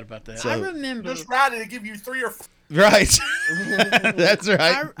was mad about that. So- I remember. Just right, it'd give you 3 or 4. Right. That's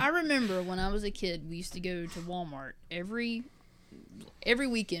right. I remember when I was a kid, we used to go to Walmart every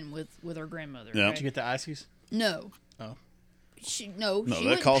weekend with our grandmother. Yeah. right? Did you get the ices? No. No, No, she that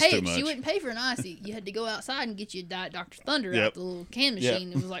wouldn't costs pay. too much. She wouldn't pay for an icy. You had to go outside and get you a Diet Dr. Thunder Yep. out the little can Yep. machine.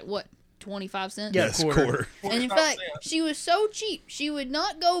 It was like what, 25 cents? Yeah, Yes, quarter. And in fact, she was so cheap. She would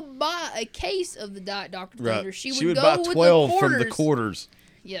not go buy a case of the Diet Dr. Thunder. Right. She would go buy with 12 the from quarters. the quarters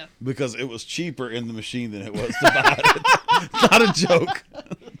Yeah. because it was cheaper in the machine than it was to buy it. Not a joke.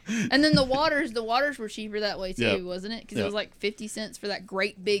 And then the waters were cheaper that way too, Yep. wasn't it? Because Yep. it was like 50 cents for that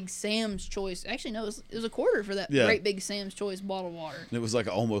great big Sam's Choice. Actually, no, it was a quarter for that Yeah. great big Sam's Choice bottled water. It was like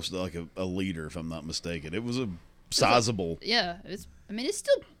almost like a liter, if I'm not mistaken. It was a sizable. Yeah, it's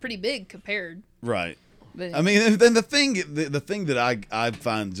still pretty big compared. Right. But I mean, and then the thing that I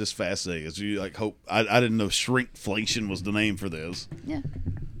find just fascinating is you like hope I didn't know shrinkflation was the name for this, yeah.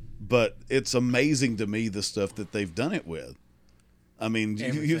 but it's amazing to me the stuff that they've done it with. I mean,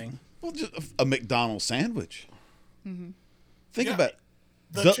 Everything. well, just a McDonald's sandwich. Mm-hmm. Think Yeah. about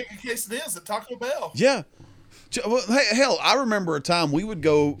The chicken quesadillas at Taco Bell. Yeah. Well, hell, I remember a time we would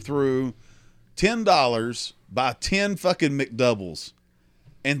go through $10, buy 10 fucking McDoubles,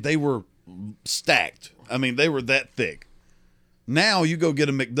 and they were stacked. I mean, they were that thick. Now you go get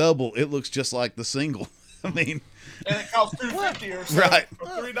a McDouble, it looks just like the single. I mean, And it costs $2.50 or so. Right. For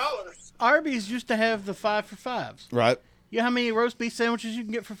 $3. Arby's used to have the 5 for 5s. right? You know how many roast beef sandwiches you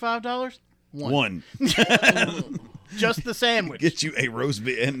can get for $5? One. Just the sandwich. Get you a roast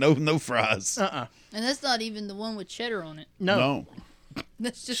beef and no fries. Uh-uh. And that's not even the one with cheddar on it. No.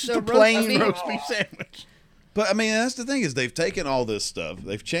 That's just Just a a plain beef. roast beef sandwich. But I mean, that's the thing is they've taken all this stuff,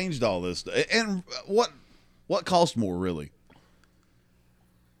 they've changed all this, and what cost more really?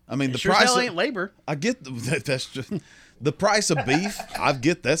 I mean, the Sure price hell of- ain't labor. I get that's just the price of beef. I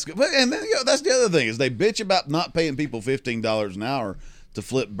get that's good, but and then that's the other thing is they bitch about not paying people $15 an hour to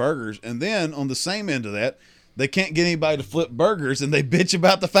flip burgers, and then on the same end of that, they can't get anybody to flip burgers, and they bitch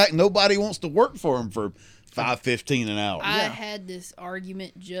about the fact nobody wants to work for them for $5.15 an hour. I had this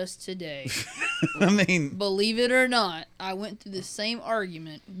argument just today. I mean, Believe it or not, I went through the same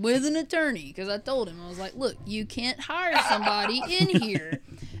argument with an attorney because I told him, I was like, look, you can't hire somebody in here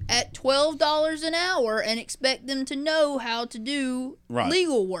at $12 an hour and expect them to know how to do Right.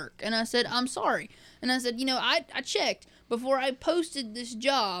 legal work. And I said, I'm sorry. And I said, I checked before I posted this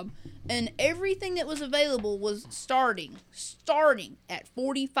job, and everything that was available was starting at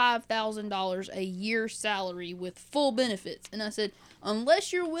 $45,000 a year salary with full benefits. And I said,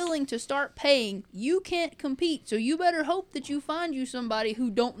 unless you're willing to start paying, you can't compete. So you better hope that you find you somebody who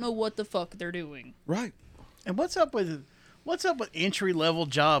don't know what the fuck they're doing. right. And what's up with entry level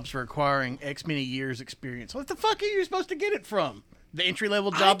jobs requiring X many years experience? What the fuck are you supposed to get it from? The entry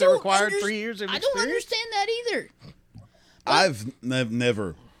level job that required 3 years of I experience? don't understand that either. I've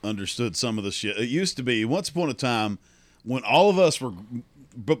never understood some of the shit. It used to be once upon a time when all of us were,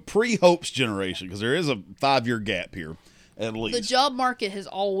 but pre-Hope's generation, because there is a 5-year gap here at least. The job market has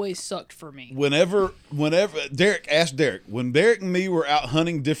always sucked for me. Whenever ask Derek, when Derek and me were out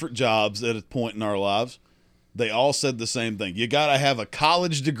hunting different jobs at a point in our lives, they all said the same thing. You got to have a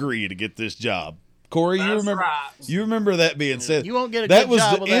college degree to get this job. Corey, you That's remember? right. You remember that being said? You won't get a that good was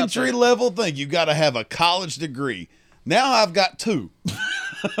job the without entry that. level thing. You got to have a college degree. Now I've got 2.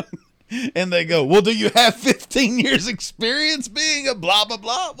 And they go, well, do you have 15 years experience being a blah, blah,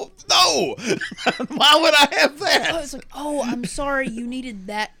 blah? Well, no. Why would I have that? Oh, it's like, oh, I'm sorry, you needed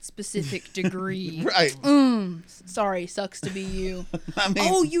that specific degree. Right. Sorry, sucks to be you. I mean,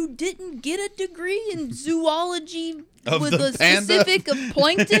 Oh, you didn't get a degree in zoology Of with the a panda? specific of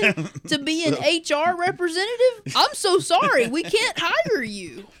plankton to be an HR representative? I'm so sorry, we can't hire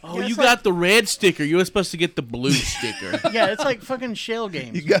you. Oh, Yeah, you it's got the red sticker. You were supposed to get the blue sticker. Yeah, it's like fucking shell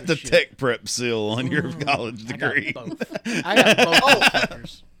games. you got the and shit. tech prep seal on your college I got degree. both. I got both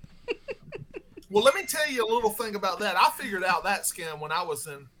fuckers. Well, let me tell you a little thing about that. I figured out that scam when I was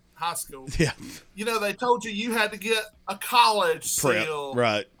in high school. Yeah. You know, they told you had to get a college Prep, seal,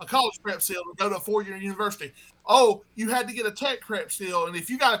 right. a college prep seal to go to a 4-year university. Oh, you had to get a tech prep seal, and if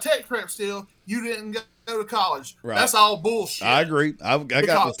you got a tech prep seal, you didn't go to college. Right. That's all bullshit. I agree. I got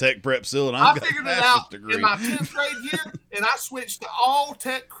Because the tech prep seal, and I I've got a figured it master's out degree. in my 10th grade year, and I switched to all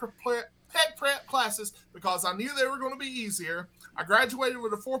tech prep classes because I knew they were going to be easier. I graduated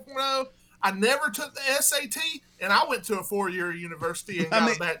with a 4.0. I never took the SAT, and I went to a 4-year university and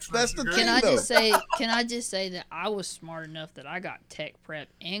got a bachelor's that's the degree. thing. Can I just say that I was smart enough that I got tech prep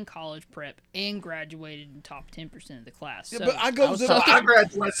and college prep and graduated in top 10% of the class. Yeah, So but I go to suck I it,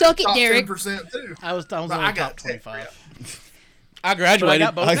 graduated suck it, top Derek. 10% too. I was But on I top got tech 25. I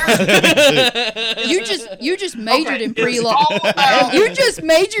graduated. But I got both. You just majored in it's pre-law. all about- You just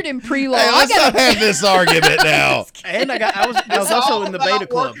majored in pre-law. Hey, I let's got not have this argument now. And I was It's also all in the about beta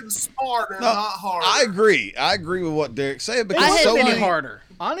club. working smarter, No, not harder. I agree. I agree with what Derek said It because I had so wasn't many any harder.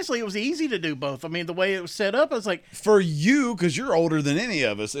 Honestly, it was easy to do both. I mean, the way it was set up, I was like, for you because you're older than any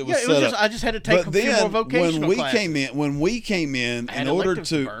of us. It was yeah, it set was just up. I just had to take But a few then more vocational when we classes. came in, I had in order electives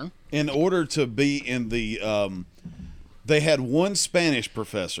to to burn. in order to be in the they had one Spanish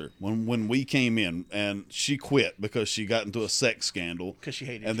professor when we came in, and she quit because she got into a sex scandal. Because she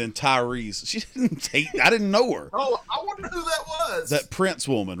hated And you. then Tyrese, she didn't hate. I didn't know her. Oh, I wonder who that was. That Prince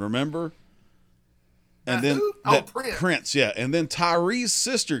woman, remember? And then who? Oh, that Prince. yeah. And then Tyrese's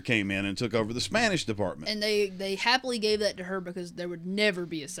sister came in and took over the Spanish department. and they happily gave that to her because there would never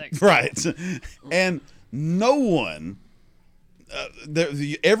be a sex. Right. And no one,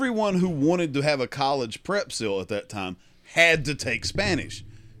 everyone who wanted to have a college prep seal at that time had to take Spanish.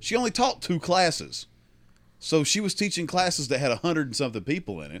 She only taught 2 classes. So she was teaching classes that had 100 and something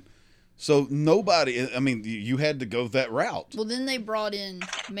people in it. So nobody, I mean, you had to go that route. Well, then they brought in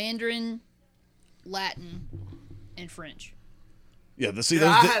Mandarin, Latin, and French. Yeah, I those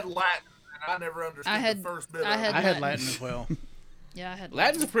had Latin, and I never understood I had- the first bit I of had it. I had Latin as well. Yeah, I had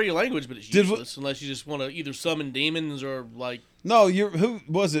Latin's a pretty language, but it's Did we- useless unless you just want to either summon demons or like. No, who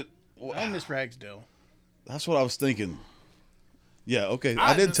was it? I miss Ragsdale. That's what I was thinking. Yeah, okay.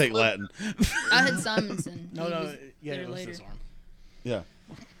 I I did just take looked- Latin. I had Simonson. No, He no, was yeah, there it was later. this arm. Yeah.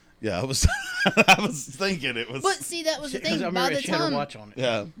 Yeah, I was I was thinking it was But see, that was the I thing. remember she had her watch on it.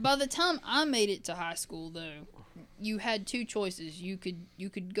 yeah. By the time I made it to high school, though, you had 2 choices. You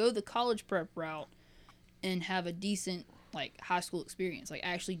could go the college prep route and have a decent like high school experience, like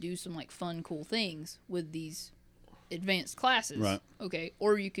actually do some like fun, cool things with these advanced classes. Right. Okay.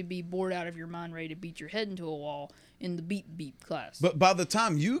 Or you could be bored out of your mind, ready to beat your head into a wall in the beep beep class. But by the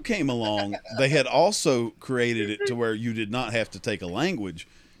time you came along, they had also created it to where you did not have to take a language.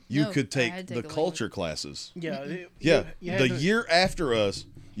 You No, could I take had to the take a culture classes. Yeah. Yeah. you had The to- year after us,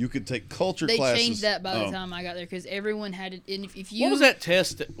 you could take culture they classes. changed that by the Oh. time I got there because everyone had it. And if you What was that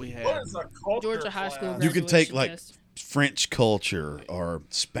test that we had? What is a culture Georgia high school class? You could take graduation like test. French culture or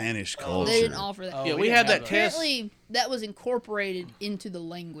Spanish culture. They didn't offer that. Oh, Yeah, we we didn't had have that those. test. Apparently, that was incorporated into the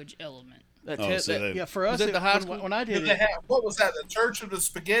language element. That Oh, test. so that- they- Yeah, for us, Was it the high when, school? when I did Did they it, have, what was that? The Church of the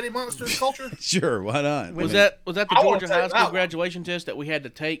Spaghetti Monsters culture? Sure, why not? was I mean, that the I wanna Georgia take high that school one. graduation test that we had to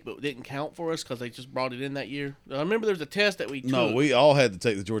take, but didn't count for us because they just brought it in that year? I remember there was a test that we took. No, we all had to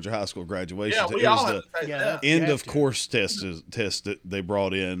take the Georgia high school graduation. Yeah, test. we It all was had the to take Yeah, that. You end have of to. course test that they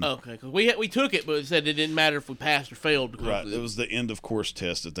brought in. Okay, because we took it, but it said it didn't matter if we passed or failed. Because Right, it was the end of course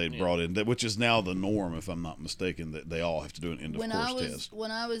test that they brought in, which is now the norm, if I'm not mistaken. That they all have to do an end of When course I was test. when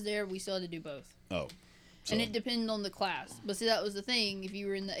I was there, we still had to do both. Oh, so, And it depended on the class. But see, that was the thing. If you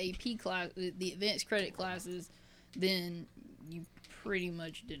were in the AP class, the advanced credit classes, then you pretty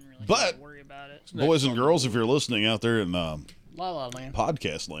much didn't really have But- to worry about it. boys and girls, if you're listening out there in La La Land.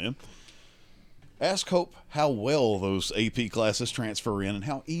 podcast land, ask Hope how well those AP classes transfer in and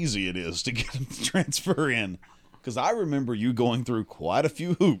how easy it is to get them to transfer in. Because I remember you going through quite a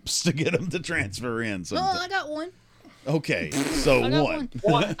few hoops to get them to transfer in. No, Sometimes. I got one. Okay, so I got one.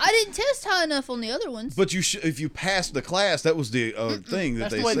 one. I didn't test high enough on the other ones. But if you passed the class, that was the thing that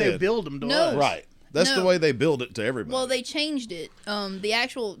That's they the way said. they build them to No. us. Right. That's the No. way they build it to everybody. Well, they changed it.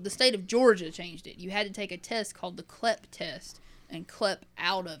 The state of Georgia changed it. You had to take a test called the CLEP test and CLEP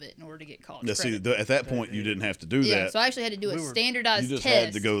out of it in order to get college Now, see, credit. at that point, you didn't have to do Yeah, that. so I actually had to do a standardized You just test.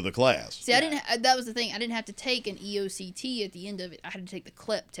 had to go to the class. See, I didn't. That was the thing. I didn't have to take an EOCT at the end of it. I had to take the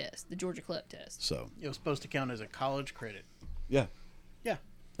CLEP test, the Georgia CLEP test. So, It was supposed to count as a college credit. yeah. Yeah.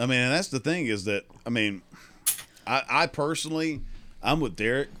 I mean, and that's the thing is that, I mean, I personally, I'm with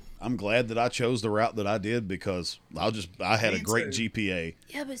Derek. I'm glad that I chose the route that I did because I had a Me great too. GPA.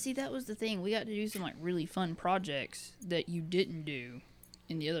 Yeah, but see, that was the thing. We got to do some like really fun projects that you didn't do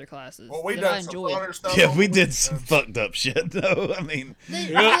in the other classes. Well, we that I done some enjoyed. funner stuff. Yeah, on we the did some fucked up shit, though. I mean, See,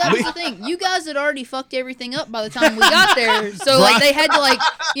 that was the thing. You guys had already fucked everything up by the time we got there. So like they had to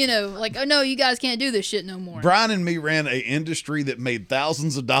like oh no, you guys can't do this shit no more. Brian and me ran a industry that made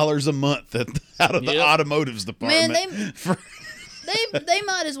thousands of dollars a month out of the Yep. automotives department. Man, for- They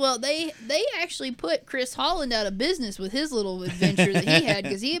might as well. They actually put Chris Holland out of business with his little adventure that he had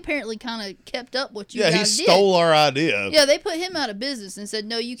because he apparently kind of kept up what you yeah, he guys did. stole our idea. Yeah, they put him out of business and said,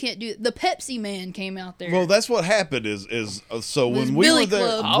 "No, you can't do it." The Pepsi man came out there. Well, that's what happened. So Was when we Billy were there,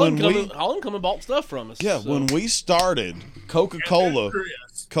 Club. Holland when come, we Holland come and bought stuff from us. yeah, so. when we started, Coca-Cola,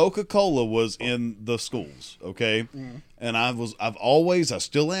 Coca-Cola was in the schools, okay? And I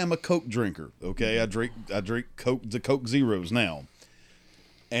still am a Coke drinker, okay? I drink the Coke Zeros now.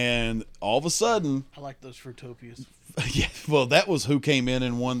 And all of a sudden, I like those Fruitopias. yeah, well, that was who came in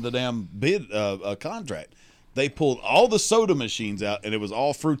and won the damn bid contract. They pulled all the soda machines out, and it was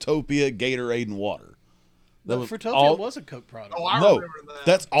all Fruitopia, Gatorade, and water. That But Fruitopia was a Coke product. Oh, I No, remember that.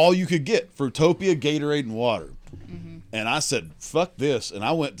 that's all you could get: Fruitopia, Gatorade, and water. And I said, "Fuck this!" And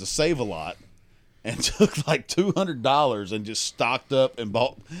I went to Save-A-Lot and took like $200 and just stocked up and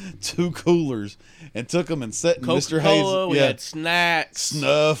bought 2 coolers and took them and set in Mr. Coca-Cola, Hayes. we had snacks,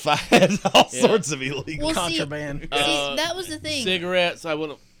 snuff. I had all sorts of illegal. Well, Contraband. See, that was the thing. cigarettes. I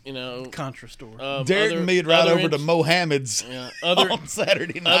wouldn't, Contra store. Derek and me would ride over to Mohammed's on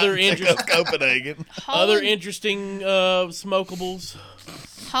Saturday night other and pick up Copenhagen. Other interesting smokables.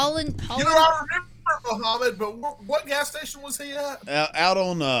 Holland. You know, I remember Muhammad, but what gas station was he at? Out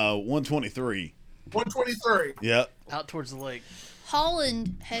on 123. 123. Yeah. Out towards the lake.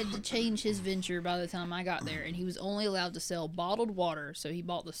 Holland had to change his venture by the time I got there, and he was only allowed to sell bottled water. So he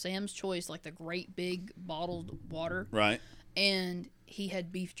bought the Sam's Choice, like the great big bottled water. Right. And he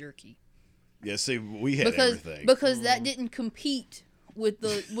had beef jerky. Yeah, see, we had everything. Because that didn't compete with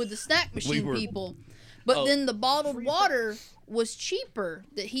the snack machine people. But then the bottled water was cheaper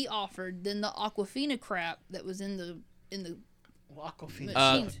that he offered than the Aquafina crap that was in the Aquafina.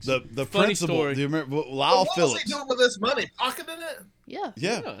 machines. The Funny principal. story. Do you remember But Lyle what Phillips? was he doing with this money? Pocketing it? Yeah.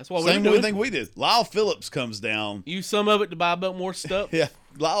 Yeah, that's what we same were doing. thing we did. Lyle Phillips comes down. Use some of it to buy about more stuff. Yeah,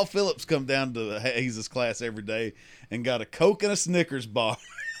 Lyle Phillips come down to the Hayes' class every day and got a Coke and a Snickers bar.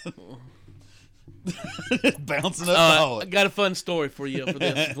 Bouncing up the I hall. got a fun story for you for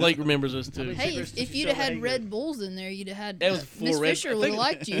this. Blake remembers this too. Hey, if you'd have had Red Bulls in there, you'd have had That was Miss full Red- Fisher I would have think-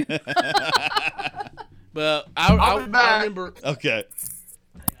 liked you. But I'll be back. I remember. Okay.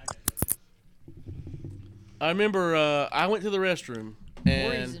 I remember. I went to the restroom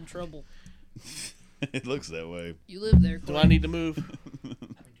Corey's and in trouble. It looks that way. You live there, do Corey. I need to move?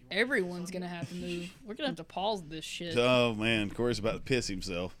 Everyone's gonna have to move. We're gonna have to pause this shit. Oh man, Corey's about to piss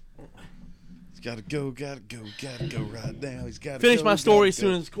himself. He's gotta go right now. He's gotta Finish go, my story as gotta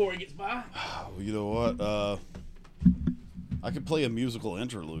soon go. as Corey gets by. Oh, you know what? I could play a musical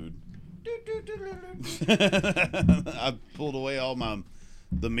interlude. I pulled away all the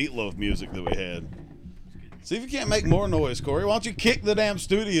Meatloaf music that we had. See if you can't make more noise, Corey. Why don't you kick the damn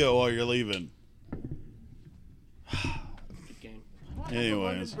studio while you're leaving? Good game.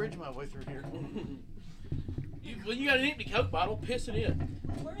 Anyways, Bridge my way through here. When you got an empty Coke bottle, piss it in.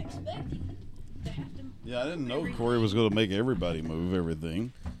 We're expecting to have to. yeah, I didn't know Corey was going to make everybody move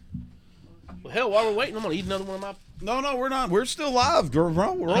everything. Well, hell, while we're waiting, I'm gonna eat another one of my. No, we're not. We're still live, bro. We're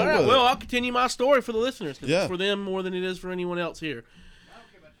All right, with well, it. I'll continue my story for the listeners because Yeah. it's for them more than it is for anyone else here.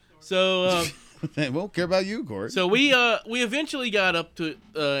 So, They won't care about you, Corey. so we eventually got up to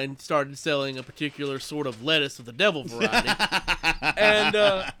and started selling a particular sort of lettuce of the devil variety, and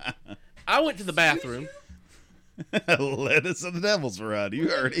I went to the bathroom. Lettuce of the devil's variety. You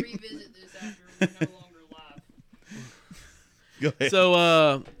heard him. Revisit this after we're no longer live. Go ahead.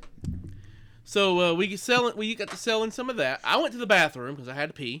 So we got to selling some of that. I went to the bathroom because I had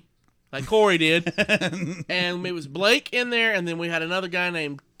to pee, like Corey did, and it was Blake in there, and then we had another guy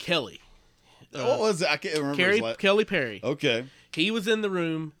named Kelly. What was it? I can't remember. his Kelly Perry. Okay. He was in the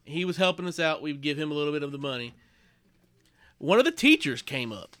room. He was helping us out. We'd give him a little bit of the money. One of the teachers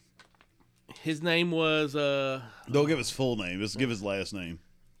came up. His name was Don't give his full name. Just give his last name.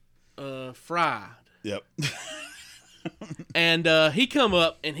 Fried. Yep. And he come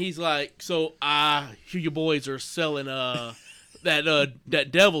up and he's like, "So I hear you boys are selling that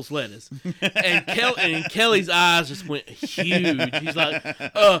devil's lettuce." And Kelly's eyes just went huge. He's like,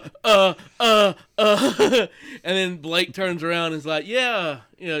 and then Blake turns around and is like, "Yeah,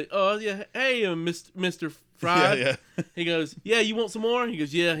 yeah, hey, Mr. Fried." Yeah. He goes, "Yeah, you want some more?" He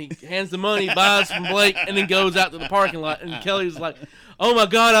goes, "Yeah." He hands the money, buys from Blake, and then goes out to the parking lot. And Kelly was like, "Oh my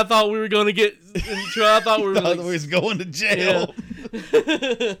God, I thought we were going to get in trouble. I thought we were Thought like, we was going to jail.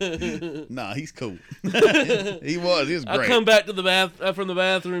 Yeah. Nah, he's cool. He was great. I come back to the from the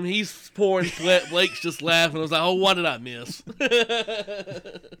bathroom. He's pouring sweat. Blake's just laughing. I was like, "Oh, what did I miss?"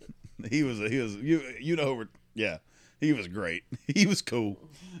 He was you know yeah. He was great. He was cool.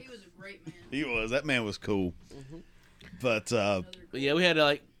 He was a great man. He was. That man was cool. But But yeah, we had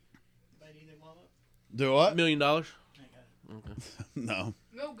like do what? $1 million. No.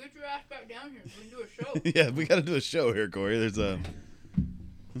 No, get your ass back down here. We can do a show. Yeah, we got to do a show here, Corey. There's a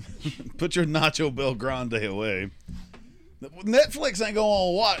put your Nacho Belgrande away. Netflix ain't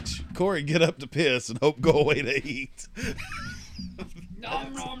gonna watch Corey get up to piss and hope go away to eat. No,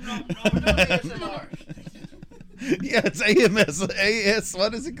 Yeah, it's AS.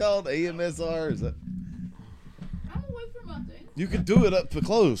 What is it called? AMSR? Is that? I'm away from my thing. You can do it up to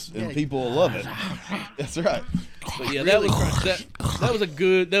close, and people will love it. That's right. But yeah, that was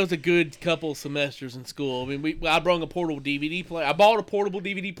a good couple semesters in school. I mean, I brought a portable DVD player. I bought a portable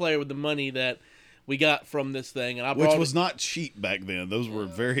DVD player with the money that we got from this thing, and Which was not cheap back then. Those were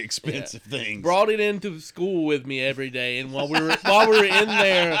very expensive things. Brought it into school with me every day, and while we were in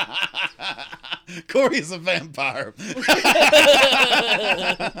there, Corey is a vampire.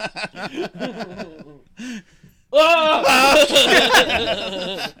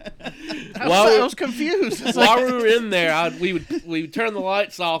 I was confused. While we were in there, we would turn the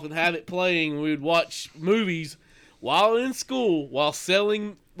lights off and have it playing. We would watch movies while in school, while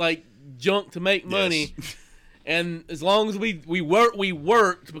selling like junk to make money. Yes. And as long as we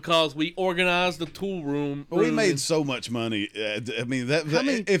worked because we organized the tool room. We made so much money. I mean,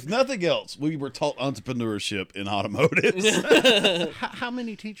 if nothing else, we were taught entrepreneurship in automotive. How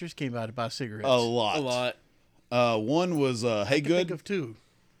many teachers came by to buy cigarettes? A lot. One was Haygood. Think of two.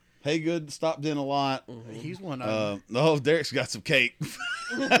 Haygood stopped in a lot. He's one of them. Oh, Derek's got some cake.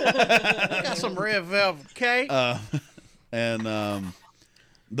 Got some red velvet cake. And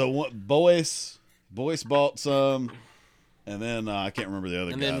the one Boyce bought some, and then I can't remember the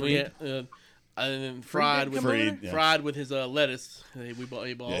other guy. And then we had, and then Fried with his lettuce. He bought.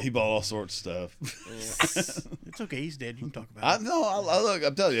 Yeah, he bought all sorts of stuff. Yeah. It's okay. He's dead. You can talk about it. I know. Look,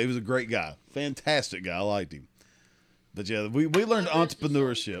 I'm telling you, he was a great guy, fantastic guy. I liked him. But yeah, we learned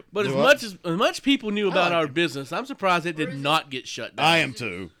entrepreneurship. But as much people knew about our business, I'm surprised it did not get shut down. I am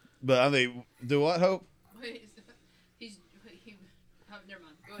too. But I mean, do what, Hope? Never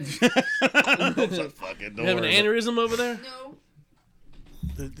mind. Go ahead. Hope's a fucking You have an aneurysm over there? No.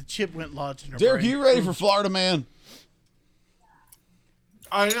 The chip went lodged in her Derek, brain. you ready for Florida Man?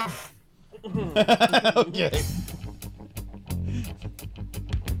 I am. Okay.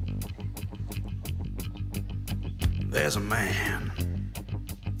 There's a man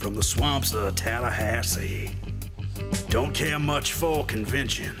from the swamps of Tallahassee. Don't care much for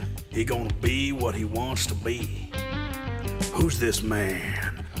convention. He gonna be what he wants to be. Who's this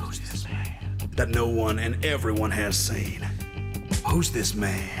man? Who's this man? That no one and everyone has seen. Who's this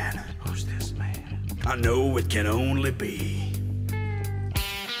man? Who's this man? I know it can only be.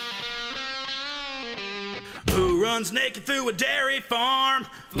 Who runs naked through a dairy farm?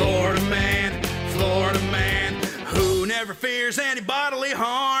 Florida man, Florida man. Who never fears any bodily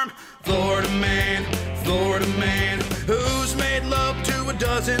harm? Florida man, Florida man. Who's made love to a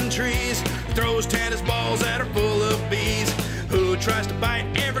dozen trees? Throws tennis balls that are full of bees. Who tries to bite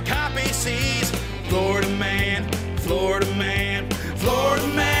every cop he sees? Florida man, Florida man, Florida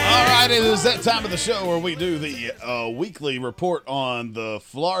man. All right, it is that time of the show where we do the weekly report on the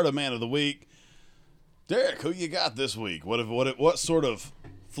Florida Man of the Week. Derek, who you got this week? What sort of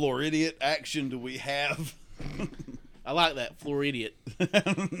Floridian action do we have? I like that, Floridian. Does it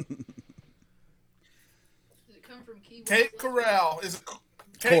come from Key West? Cape Coral. Is it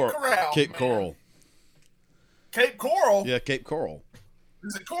Cape Coral? Cape man. Coral. Cape Coral? Yeah, Cape Coral.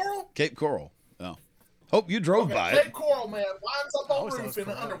 Is it Coral? Cape Coral. Oh. Hope you drove by Cape it. Coral man winds up on roof in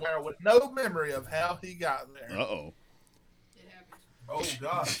the underwear with no memory of how he got there. Uh-oh. Oh,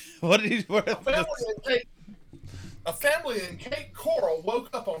 God. What did he... A family in Cape Coral woke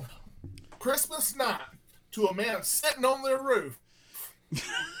up on Christmas night to a man sitting on their roof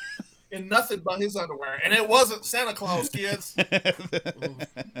in nothing but his underwear. And it wasn't Santa Claus, kids.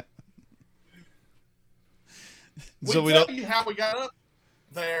 So we tell don't... you how we got up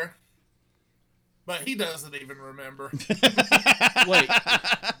there, but he doesn't even remember. Wait,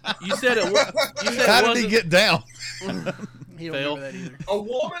 you said it. How did he get down? He don't remember that either. A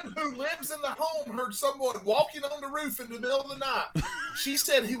woman who lives in the home heard someone walking on the roof in the middle of the night. She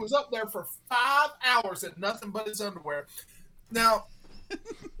said he was up there for 5 hours in nothing but his underwear. Now,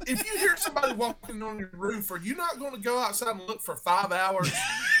 if you hear somebody walking on your roof, are you not going to go outside and look for 5 hours?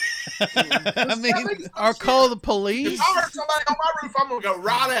 I mean, or call the If police I heard somebody on my roof, I'm going to go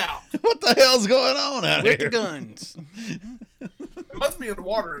right out. what the hell's going on out with here? the guns. It must be in the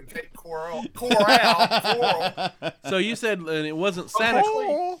water in Cape Coral. So you said it wasn't Santa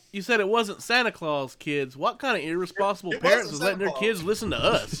Claus. You said it wasn't Santa Claus, kids. What kind of irresponsible It parents wasn't is letting Santa their Claus. kids listen to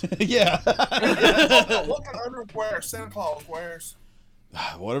us? Yeah. What kind of underwear Santa Claus wears?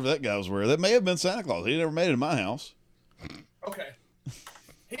 Whatever that guy was wearing. That may have been Santa Claus. He never made it in my house. Okay.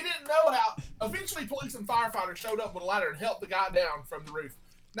 He didn't know how. Eventually, police and firefighters showed up with a ladder and helped the guy down from the roof.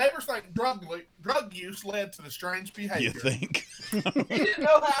 Neighbors think drug use led to the strange behavior. You think? He didn't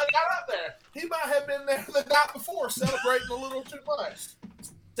know how he got up there. He might have been there the night before celebrating a little too much,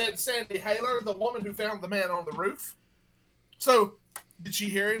 said Sandy Haler, the woman who found the man on the roof. So, did she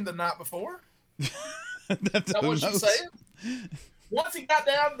hear him the night before? That's what she said? Once he got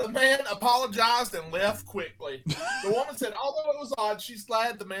down, the man apologized and left quickly. The woman said, although it was odd, she's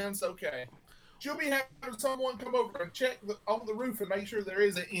glad the man's okay. She'll be having someone come over and check on the roof and make sure there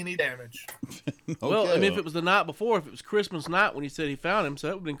isn't any damage. Well, I mean, if it was the night before, if it was Christmas night when he said he found him, so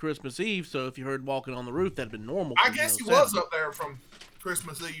that would have been Christmas Eve. So if you heard walking on the roof, that'd have been normal. I guess he was up there from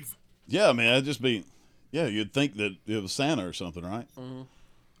Christmas Eve. Yeah, I mean, that'd just be, yeah, you'd think that it was Santa or something, right? Mm-hmm.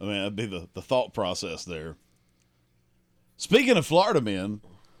 I mean, that'd be the thought process there. Speaking of Florida men,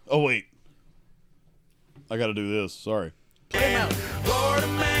 oh, wait. I got to do this. Sorry. Florida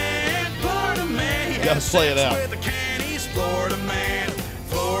man, he Gotta had play it sex out. with a can. He's Florida man,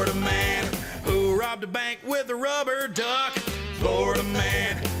 who robbed a bank with a rubber duck. Florida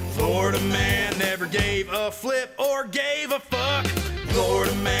man, never gave a flip or gave a fuck.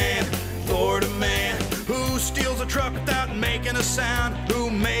 Florida man, who steals a truck without making a sound, who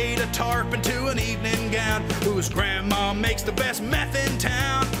made a tarp into an evening gown, whose grandma makes the best meth in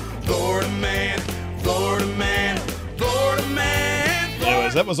town. Florida man.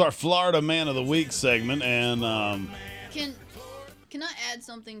 Anyways, that was our Florida Man of the Week segment, and Can I add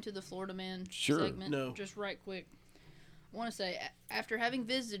something to the Florida Man Sure. segment? No. Just right quick. I want to say, after having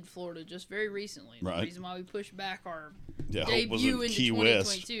visited Florida just very recently, Right. the reason why we pushed back our Yeah, Hope was debut in into Key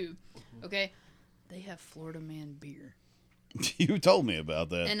West. 2022, okay, they have Florida Man beer. you told me about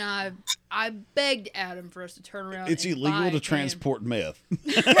that. And I begged Adam for us to turn around. It's and illegal buy to a can. transport meth.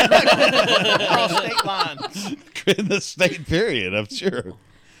 Across state lines. In the state period, I'm sure.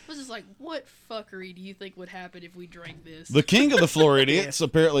 I was just like, what fuckery do you think would happen if we drank this? The king of the Floridians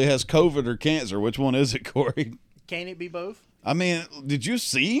apparently has COVID or cancer. Which one is it, Corey? Can it be both? I mean, did you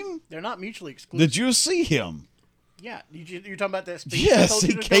see him? They're not mutually exclusive. Did you see him? Yeah, you're talking about that speech? I Yes, told you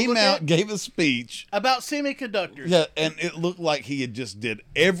he to go came look out, at? gave a speech. About semiconductors. Yeah, and it looked like he had just did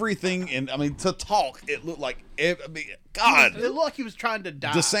everything. And I mean, to talk, it looked like, I mean, God. It looked like he was trying to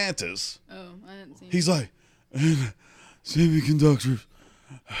die. DeSantis. Oh, I didn't see He's like, semiconductors.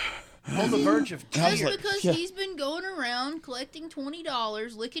 On the verge of I was Just like, because yeah. he's been going around collecting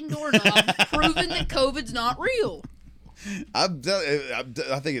 $20, licking doorknobs, proving that COVID's not real. I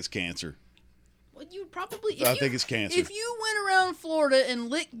think it's cancer. Well, you'd probably. I think it's cancer. If you went around Florida and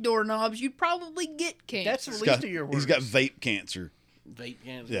licked doorknobs, you'd probably get cancer. That's the least Got- of your worries. He's got vape cancer. Vape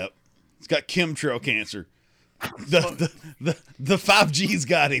cancer. Yep. He's got chemtrail cancer. The 5G's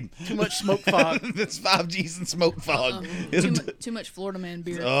got him. Too much smoke fog. It's 5G's and smoke fog. It's- Too much Florida Man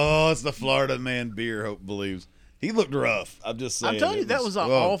beer. Oh, it's the Florida Man beer, Hope believes. He looked rough. I'm just saying. I'm telling you, It that was oh,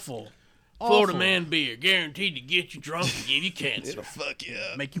 awful. Florida Awful. Man beer, guaranteed to get you drunk and give you cancer. It'll fuck you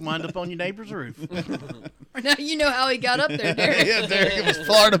up. Make you wind up on your neighbor's roof. Now you know how he got up there, Derek. Yeah, Derek, it was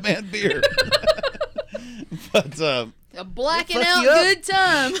Florida Man beer. But A blacking Fuck out you up. good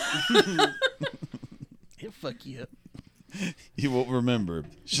time. He'll fuck you up. you won't remember.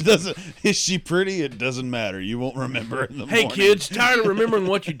 She doesn't. Is she pretty? It doesn't matter. You won't remember in the Hey, morning. kids, tired of remembering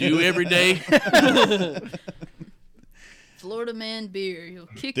what you do every day? Florida Man beer. He'll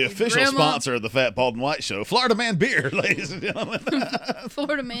kick The your official grandma. sponsor of the Fat Bald and White Show, Florida Man beer, ladies and gentlemen.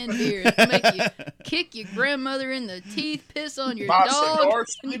 Florida Man beer. It'll make you kick your grandmother in the teeth, piss on your Buy dog,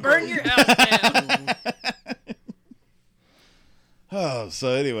 cigars, and burn your house down. Oh, so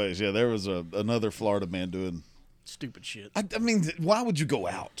anyways, yeah, there was another Florida man doing. Stupid shit. I mean, why would you go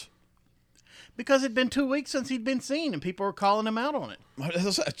out? Because it'd been 2 weeks since he'd been seen, and people were calling him out on it.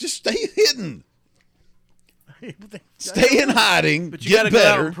 Just stay hidden. Stay Stay in hiding. But you get gotta go out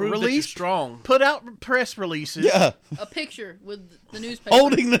better. and prove that you're Release- strong. Put out press releases. Yeah, A picture with the newspaper.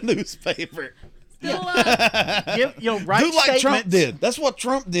 holding the newspaper. Still alive. Write Do like Trump statements. did. That's what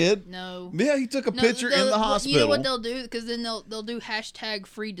Trump did. No. Yeah, he took a picture in the You know hospital. what they'll do? Because then they'll do hashtag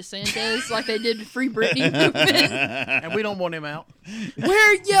free DeSantis like they did the Free Britney movement. And we don't want him out.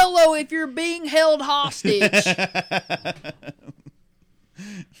 Wear yellow if you're being held hostage.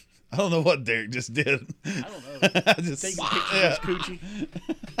 I don't know what Derek just did. I don't know. Just, Taking pictures of his coochie.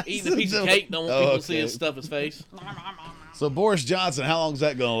 Eating a piece of cake, don't want people to see his stuff his face. So Boris Johnson, how long is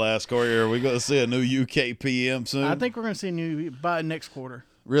that going to last, Corey? Are we going to see a new UK PM soon? I think we're going to see a new by next quarter.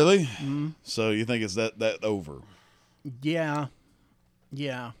 Really? Mm-hmm. So you think it's that over? Yeah.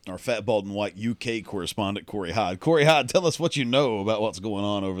 Yeah. Our fat, bald, and white UK correspondent, Corey Hyde. Corey Hyde, tell us what you know about what's going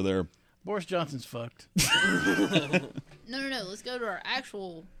on over there. Boris Johnson's fucked. No. Let's go to our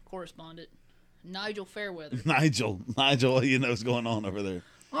actual correspondent, Nigel Fairweather. Nigel, what do you know is going on over there?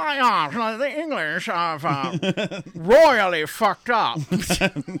 The English are royally fucked up.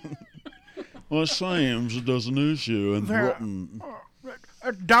 Well, Sam's does an issue in There- Thornton.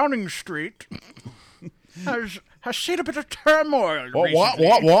 At Downing Street has seen a bit of turmoil. Well, recently.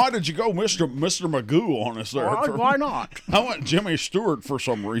 why did you go Mr. Magoo on us there? Why not? I went Jimmy Stewart for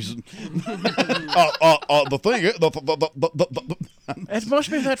some reason. The thing is, It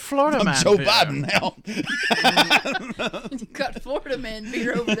must be that Florida I'm man. Joe beer. Biden now. You got Florida man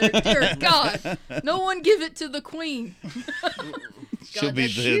beer over there. Dear God, no one give it to the Queen. She'll be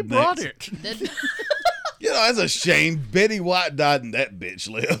She dead brought next. it. That- You know, that's a shame. Betty White died and that bitch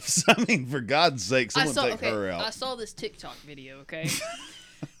lives. I mean, for God's sake, someone take her out. I saw this TikTok video. Okay.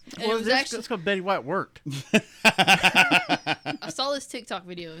 And Well, it was that's actually, because Betty White worked. I saw this TikTok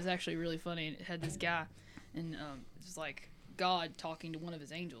video. It was actually really funny. And it had this guy, and it was like God talking to one of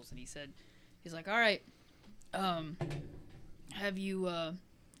his angels, and he's like, "All right, have you?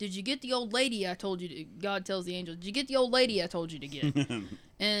 Did you get the old lady I told you to?" God tells the angel, "Did you get the old lady I told you to get?"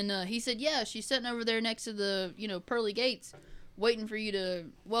 And he said, "Yeah, she's sitting over there next to the pearly gates, waiting for you to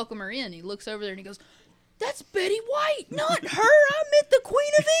welcome her in." He looks over there and he goes, "That's Betty White, not her. I meant the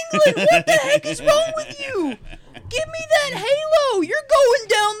Queen of England. What the heck is wrong with you? Give me that halo. You're going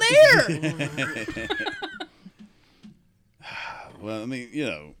down there." Well, I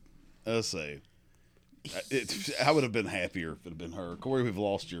mean, let's say, I would have been happier if it had been her. Corey, we've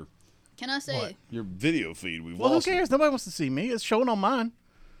lost your Can I say? your video feed. We've Well, who lost it. cares? Nobody wants to see me. It's showing on mine.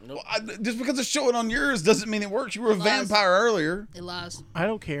 Well, just because it's showing on yours doesn't mean it works. You were a lies. vampire earlier. It lies. I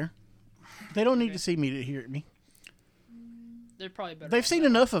don't care. They don't need to see me to hear me. They're probably better. They've seen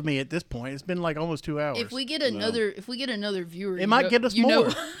enough of me at this point. It's been like almost 2 hours. If we get another viewer, It might get us more.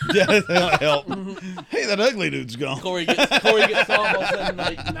 Yeah, that'll help. Hey, that ugly dude's gone. Corey gets on, all of a sudden,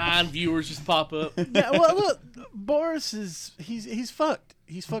 like 9 viewers just pop up. Yeah, well, look, Boris is he's fucked.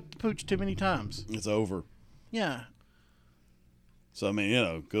 He's fucked the pooch too many times. It's over. Yeah. So I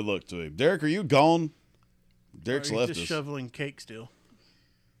mean, good luck to him. Derek, are you gone? Derek's He's left just us. shoveling cake still.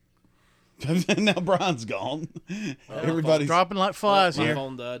 Now Brian's gone. Everybody's dropping like flies My here.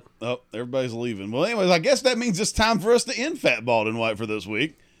 phone died. Oh, everybody's leaving. Well, anyways, I guess that means it's time for us to end Fat Bald and White for this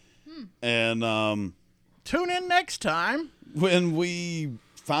week. And Tune in next time. when we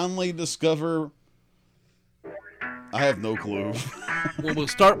finally discover, I have no clue. Well, we'll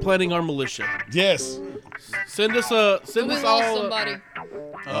start planning our militia. Yes. Send us We all. lost somebody.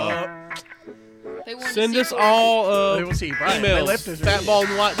 They wanted to Send see us Corey. all They will see Brian. They emails. left us.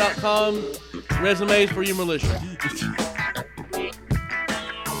 Fatbaldandwhite.com. Resumes for your militia.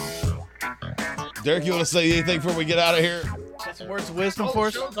 Derek, you want to say anything before we get out of here? Got some words of wisdom for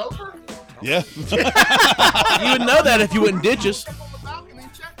us. Show's over? Yeah. You would know that if you wouldn't ditch us. Balcony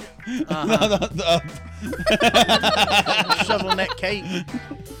checking. Shoveling that cake.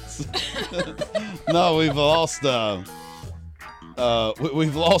 No, we've lost.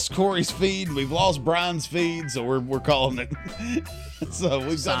 We've lost Corey's feed. We've lost Brian's feed, so we're calling it. So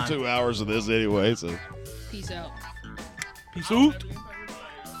we've done 2 hours of this anyway. So Peace out. Peace out.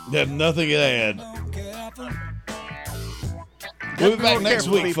 you have nothing to add. We'll be back next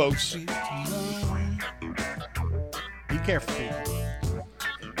week, folks. Be careful, people.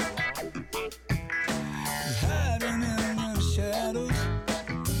 Hiding in the shadows,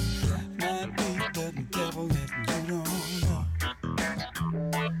 might be the devil that you don't know.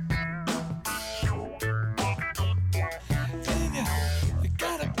 Then you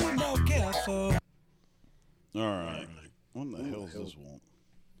gotta be more careful. All right. What the hell does this want?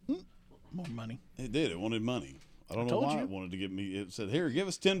 More money. It did. It wanted money. I don't know told why you. it wanted to give me. It said, "Here, give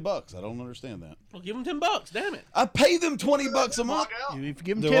us $10." I don't understand that. Well, give them $10. Damn it. I pay them $20 a month. Log out. If you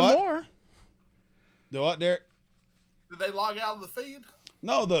give them Do 10 what? more. Do what, Derek? Did they log out of the feed?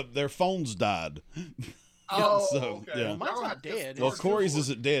 No, their phones died. Oh, so, okay. yeah. Mine's Y'all not have to dead. Well, It's Corey's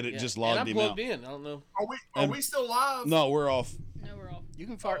isn't dead. It just And logged I'm him plugged out. in. I don't know. Are we still live? No, we're off. No, we're off. You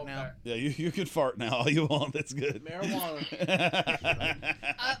can fart Oh, okay. now. Yeah, you can fart now all you want. That's good. Marijuana.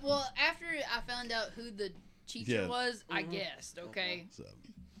 Well, after I found out who the teacher Yeah. was, I guessed. Okay. So,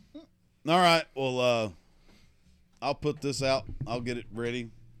 all right. Well, I'll put this out. I'll get it ready.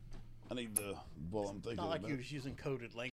 I need to. Well, I'm thinking Not like about you're just using coded language.